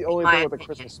 That's the only thing with the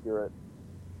Christmas spirit.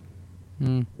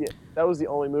 Yeah, that was the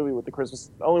only movie with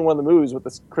only one of the movies with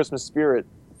the Christmas spirit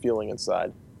feeling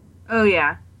inside. Oh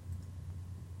yeah.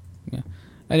 Yeah.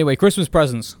 Anyway, Christmas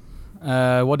presents.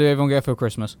 What did everyone get for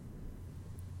Christmas?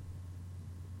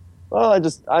 Well, I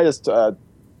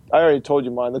already told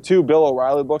you mine. The 2 Bill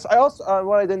O'Reilly books. I also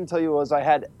what I didn't tell you was I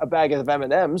had a bag of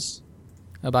M&Ms.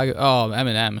 A bag of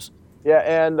M&Ms.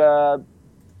 Yeah, and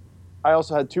I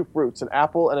also had 2 fruits, an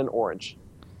apple and an orange,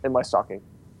 in my stocking.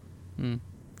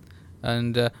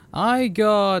 And I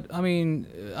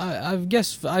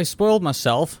guess I spoiled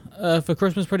myself for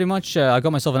Christmas pretty much. I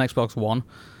got myself an Xbox One.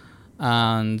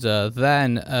 And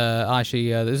then, this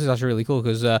is actually really cool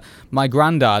because my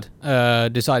granddad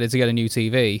decided to get a new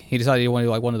TV. He decided he wanted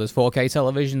one of those 4K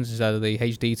televisions instead of the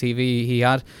HD TV he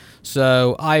had.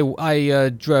 So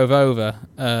I drove over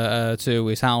to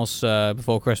his house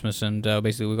before Christmas, and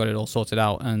basically we got it all sorted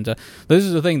out. And this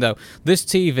is the thing, though. This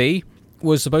TV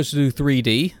was supposed to do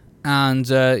 3D, and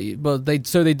but they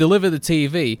delivered the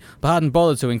TV, but hadn't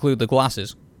bothered to include the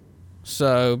glasses.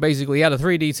 So basically, he had a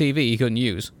 3D TV he couldn't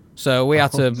use. So we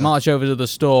had to march over to the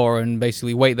store and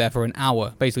basically wait there for an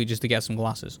hour, basically just to get some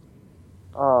glaslasses.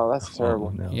 Oh, that's terrible.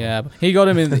 No. Yeah, but he got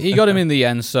him in. He got him in the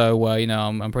end. So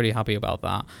I'm pretty happy about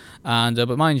that. And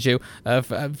but mind you,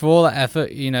 for all that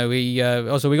effort, he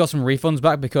also we got some refunds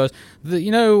back because have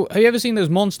you ever seen those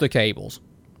monster cables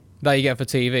that you get for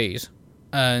TVs?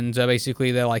 And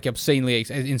basically they're like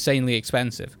insanely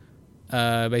expensive.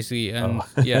 Basically, and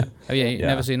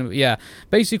never seen them. Yeah,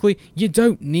 basically, you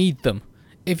don't need them.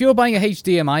 If you're buying a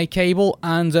HDMI cable,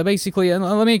 and basically, and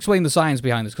let me explain the science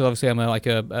behind this, because obviously I'm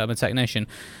a technician.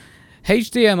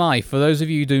 HDMI, for those of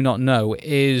you who do not know,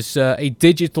 is a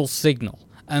digital signal.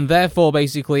 And therefore,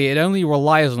 basically, it only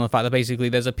relies on the fact that basically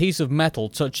there's a piece of metal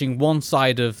touching one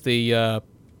side of the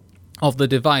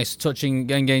device,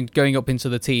 touching and going up into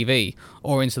the TV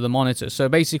or into the monitor. So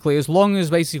basically, as long as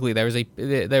basically there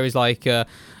is like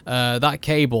that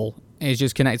cable is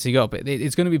just connecting up,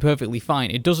 it's going to be perfectly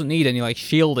fine. It doesn't need any like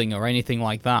shielding or anything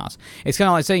like that. It's kind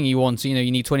of like saying you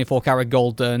need 24 karat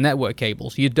gold network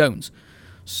cables. You don't.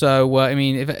 So I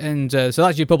mean, so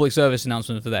that's your public service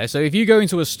announcement for there. So if you go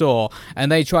into a store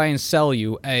and they try and sell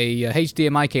you a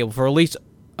HDMI cable for at least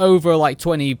over like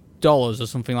 $20 or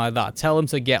something like that, tell them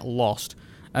to get lost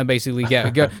and basically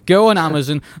go on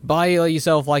Amazon, buy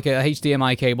yourself like a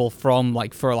HDMI cable for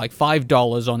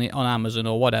 $5 on Amazon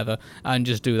or whatever, and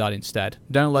just do that instead.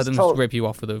 Don't let them rip you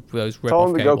off with those rip-off cables. Tell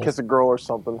them to go kiss a girl or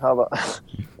something. How about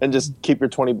and just keep your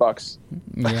 $20.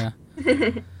 Yeah.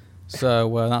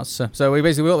 So that's so we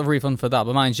basically got the refund for that.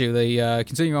 But mind you, the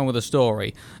continuing on with the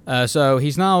story. So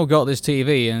he's now got this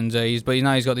TV, and he's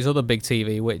got this other big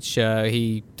TV which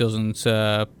he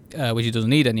doesn't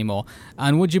need anymore.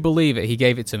 And would you believe it? He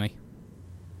gave it to me.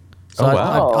 So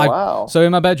wow! So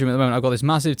in my bedroom at the moment, I've got this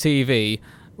massive TV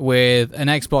with an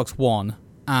Xbox One,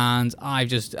 and I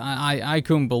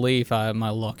couldn't believe my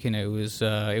luck. It was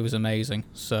amazing.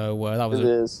 So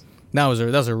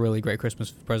that's a really great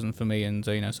Christmas present for me, and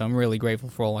so I'm really grateful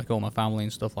for all my family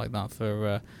and stuff like that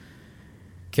for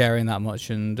caring that much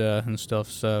and stuff.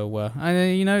 So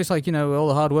and it's like all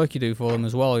the hard work you do for them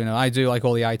as well. I do like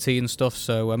all the IT and stuff,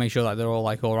 so I make sure that they're all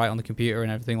like all right on the computer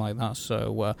and everything like that.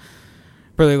 So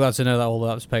pretty glad to know that all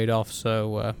that's paid off.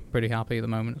 So pretty happy at the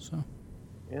moment. So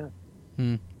yeah.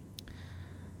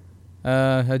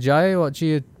 Ajia, what did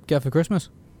you get for Christmas?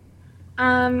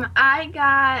 I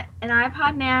got an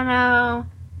iPod Nano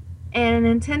and a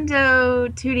Nintendo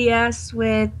 2DS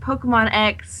with Pokemon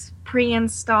X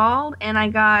pre-installed, and I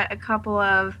got a couple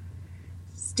of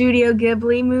Studio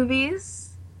Ghibli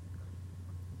movies.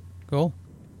 Cool.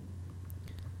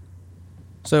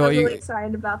 So I was really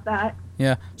excited about that.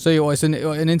 Yeah. So it's a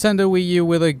Nintendo Wii U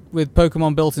with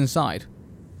Pokemon built inside?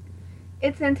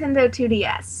 It's Nintendo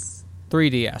 2DS.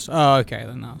 3DS. Oh, okay,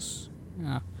 then that's...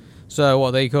 Yeah. So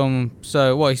what they come?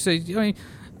 So what? So I mean,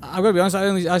 I've got to be honest.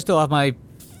 I still have my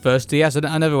first DS.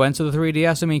 I never went to the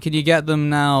 3DS. I mean, can you get them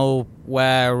now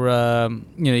where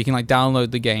you can like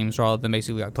download the games rather than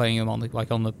basically like playing them on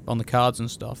the cards and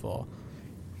stuff? Or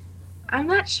I'm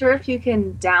not sure if you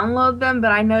can download them,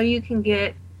 but I know you can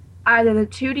get either the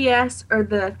 2DS or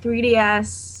the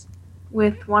 3DS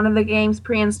with one of the games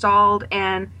pre-installed.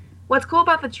 And what's cool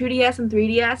about the 2DS and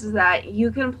 3DS is that you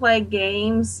can play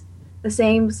games. The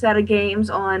same set of games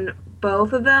on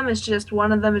both of them. It's just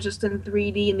one of them is just in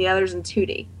 3D and the other's in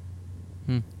 2D.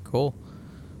 Cool.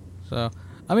 So,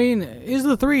 I mean, is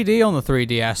the 3D on the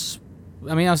 3DS?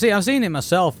 I mean, I've seen it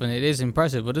myself, and it is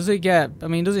impressive. But does it get? I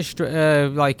mean, does it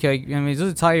does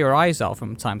it tire your eyes out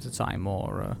from time to time,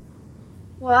 or?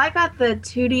 Well, I got the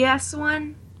 2DS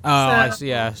one. Oh, I see.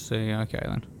 Yeah, see. Okay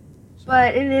then. So.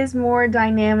 But it is more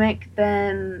dynamic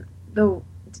than the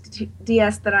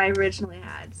DS that I originally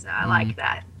had, so I like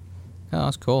that. Oh,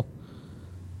 that's cool.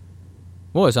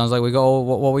 Well, it sounds like we got all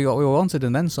what we wanted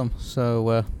and then some.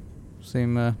 So,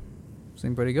 seem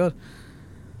pretty good.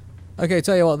 Okay,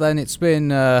 tell you what then. It's been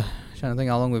trying to think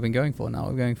how long we've been going for now.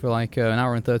 We're going for like an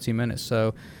hour and 30 minutes.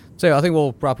 So I think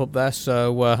we'll wrap up there.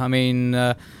 So I mean,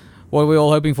 what are we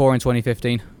all hoping for in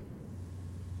 2015?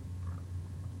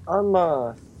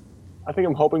 I think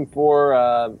I'm hoping for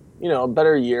a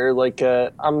better year. Like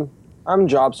I'm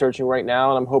job searching right now,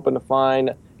 and I'm hoping to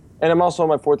find. And I'm also in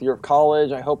my 4th year of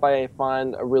college. I hope I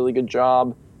find a really good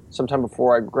job sometime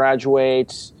before I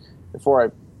graduate,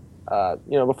 before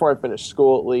I finish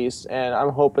school at least. And I'm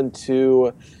hoping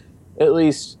to, at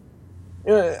least,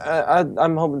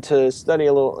 I'm hoping to study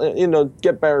a little,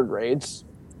 get better grades.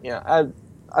 Yeah,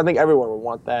 I think everyone would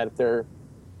want that if they're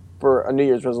for a New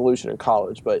Year's resolution in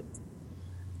college, but.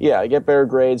 Yeah, get better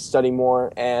grades, study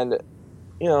more, and,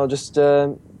 just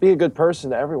be a good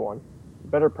person to everyone.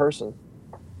 Better person.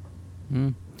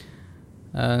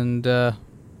 And what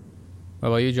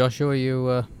about you, Joshua?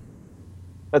 Yeah.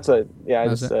 What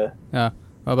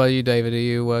about you, David? Are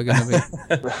you going to be...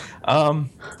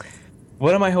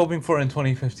 What am I hoping for in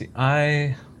 2015?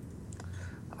 I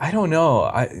don't know.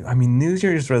 I mean, New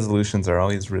Year's resolutions are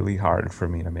always really hard for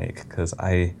me to make because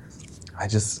I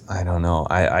don't know.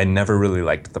 I never really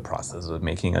liked the process of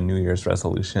making a New Year's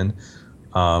resolution.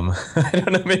 I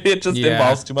don't know, maybe it just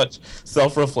involves too much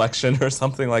self-reflection or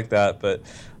something like that. But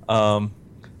I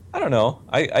don't know.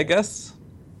 I guess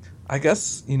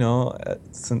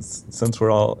since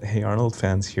we're all Hey Arnold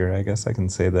fans here, I guess I can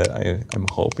say that I'm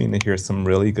hoping to hear some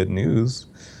really good news.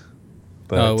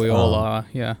 But, we all are,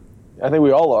 yeah. I think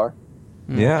we all are.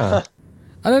 Yeah.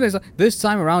 I don't know. This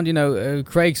time around,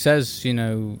 Craig says,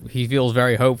 he feels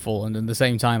very hopeful, and at the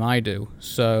same time I do.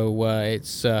 So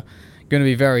it's going to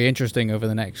be very interesting over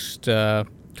the next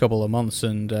couple of months,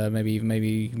 and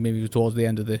maybe towards the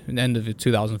end of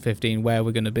 2015, where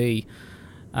we're going to be.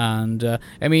 And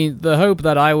the hope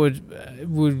that I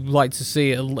would like to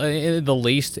see at the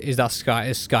least is that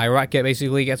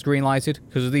Skyrat gets green lighted,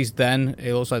 because at least then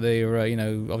it looks like they're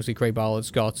obviously Craig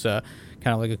Ballard's got kind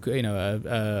of like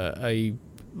a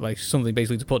like something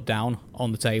basically to put down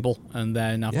on the table, and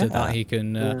then after that he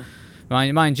can.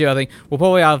 Mind you, I think we'll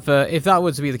probably have, if that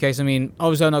were to be the case,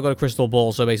 obviously I've not got a crystal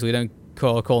ball, so basically don't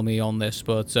call me on this,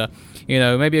 but,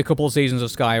 maybe a couple of seasons of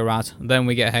Skyrat, then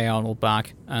we get Hey Arnold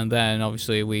back, and then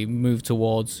obviously we move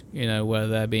towards, where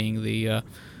there being the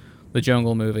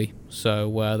Jungle movie, so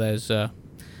where there's,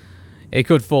 it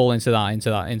could fall into that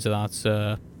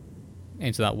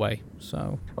way,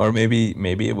 so. Or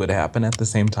maybe it would happen at the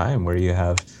same time, where you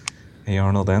have Hey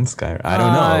Arnold and Skyrat. I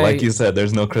don't know. Like you said,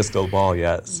 there's no crystal ball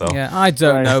yet. So yeah, I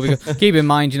don't know. Because keep in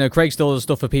mind, Craig still does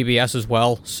stuff for PBS as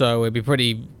well. So it'd be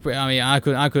pretty. I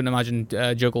couldn't imagine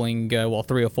juggling 3 or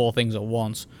 4 things at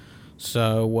once.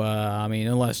 So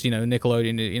unless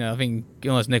Nickelodeon, I think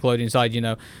unless Nickelodeon decide,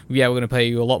 we're going to pay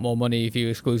you a lot more money if you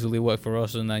exclusively work for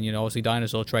us, and then obviously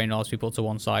Dinosaur Train all to be put to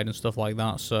one side and stuff like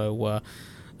that. So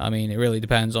it really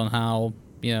depends on how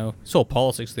it's all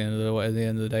politics at the end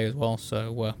of the day as well.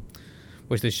 So.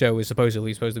 Which this show is supposed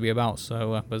to be about,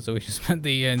 so we just spent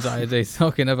the entire day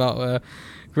talking about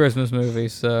Christmas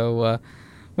movies, so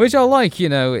which I like,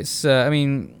 it's I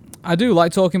do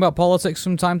like talking about politics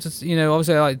sometimes.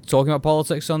 Obviously I like talking about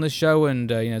politics on this show, and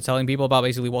telling people about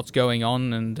basically what's going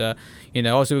on, and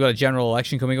obviously we've got a general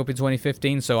election coming up in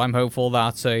 2015, so I'm hopeful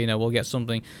that we'll get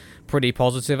something pretty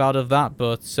positive out of that,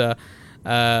 but it's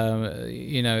at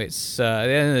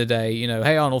the end of the day,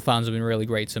 Hey Arnold fans have been really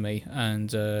great to me,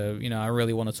 and I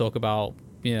really want to talk about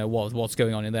what's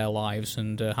going on in their lives,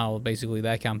 and how basically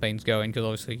their campaign's going, because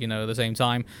obviously at the same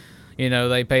time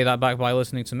they pay that back by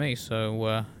listening to me,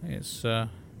 so it's a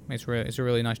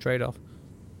really nice trade-off.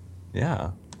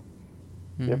 Yeah.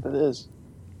 Yep, it is.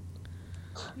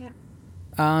 Yeah.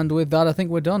 And with that, I think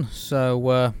we're done.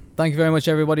 So thank you very much,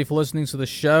 everybody, for listening to the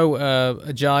show.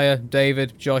 Ajia,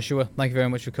 David, Joshua, thank you very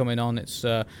much for coming on. It's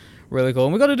really cool.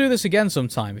 And we've got to do this again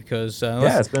sometime, because...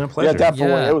 it's been a pleasure. Yeah,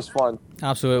 definitely. Yeah. It was fun.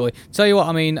 Absolutely. Tell you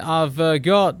what, I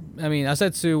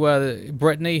said to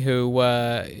Brittany, who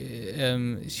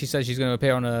she said she's going to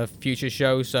appear on a future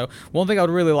show. So one thing I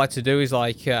would really like to do is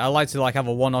I'd like to have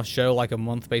a one-off show, like a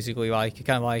month, basically, I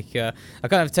kind of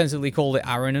tentatively called it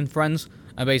Aaron and Friends,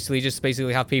 and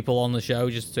basically have people on the show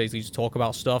just talk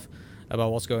about stuff,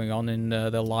 about what's going on in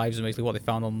their lives, and basically what they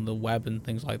found on the web and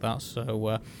things like that. So,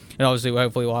 and obviously,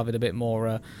 hopefully, we'll have it a bit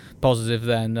more positive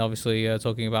than obviously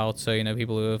talking about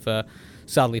people who have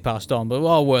sadly passed on, but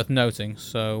all worth noting.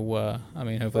 So,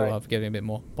 hopefully, we'll have getting a bit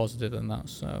more positive than that.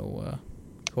 So,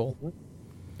 cool.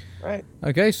 Right.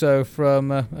 Okay, so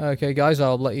okay, guys,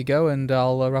 I'll let you go, and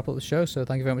I'll wrap up the show. So,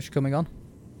 thank you very much for coming on.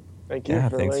 Thank you. Yeah,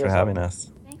 thanks for having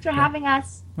us. Thanks for having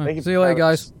us. Thank you. See you later,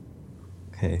 guys.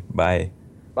 Okay, bye.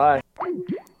 Bye.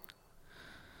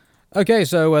 Okay,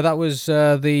 so that was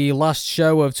the last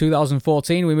show of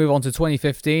 2014. We move on to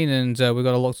 2015, and we've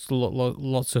got a lot to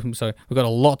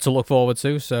look forward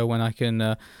to. So when I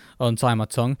can untie my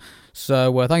tongue.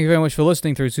 So thank you very much for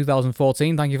listening through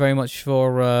 2014. Thank you very much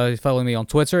for following me on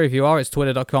Twitter. If you are, it's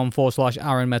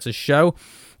twitter.com/Arun Mehta Show.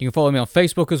 You can follow me on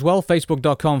Facebook as well,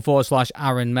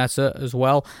 facebook.com/Arun Mehta as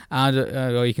well. And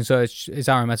or you can search, it's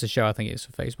Arun Mehta Show, I think it's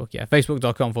for Facebook. Yeah,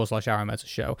 facebook.com/Arun Mehta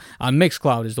Show. And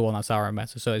Mixcloud is the one that's Arun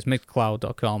Mehta, so it's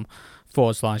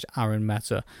mixcloud.com/Arun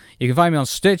Mehta. You can find me on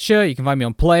Stitcher, you can find me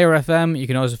on Player FM, you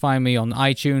can also find me on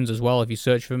iTunes as well if you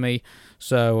search for me.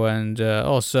 So, and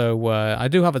also, I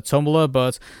do have a Tumblr,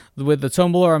 but with the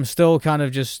Tumblr, I'm still kind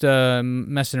of just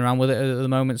messing around with it at the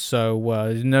moment, so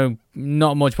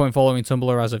not much point following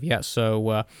Tumblr as of yet,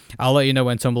 so I'll let you know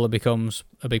when Tumblr becomes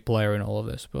a big player in all of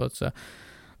this. But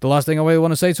the last thing I really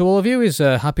want to say to all of you is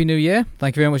Happy New Year.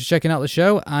 Thank you very much for checking out the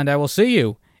show, and I will see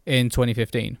you in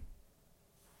 2015.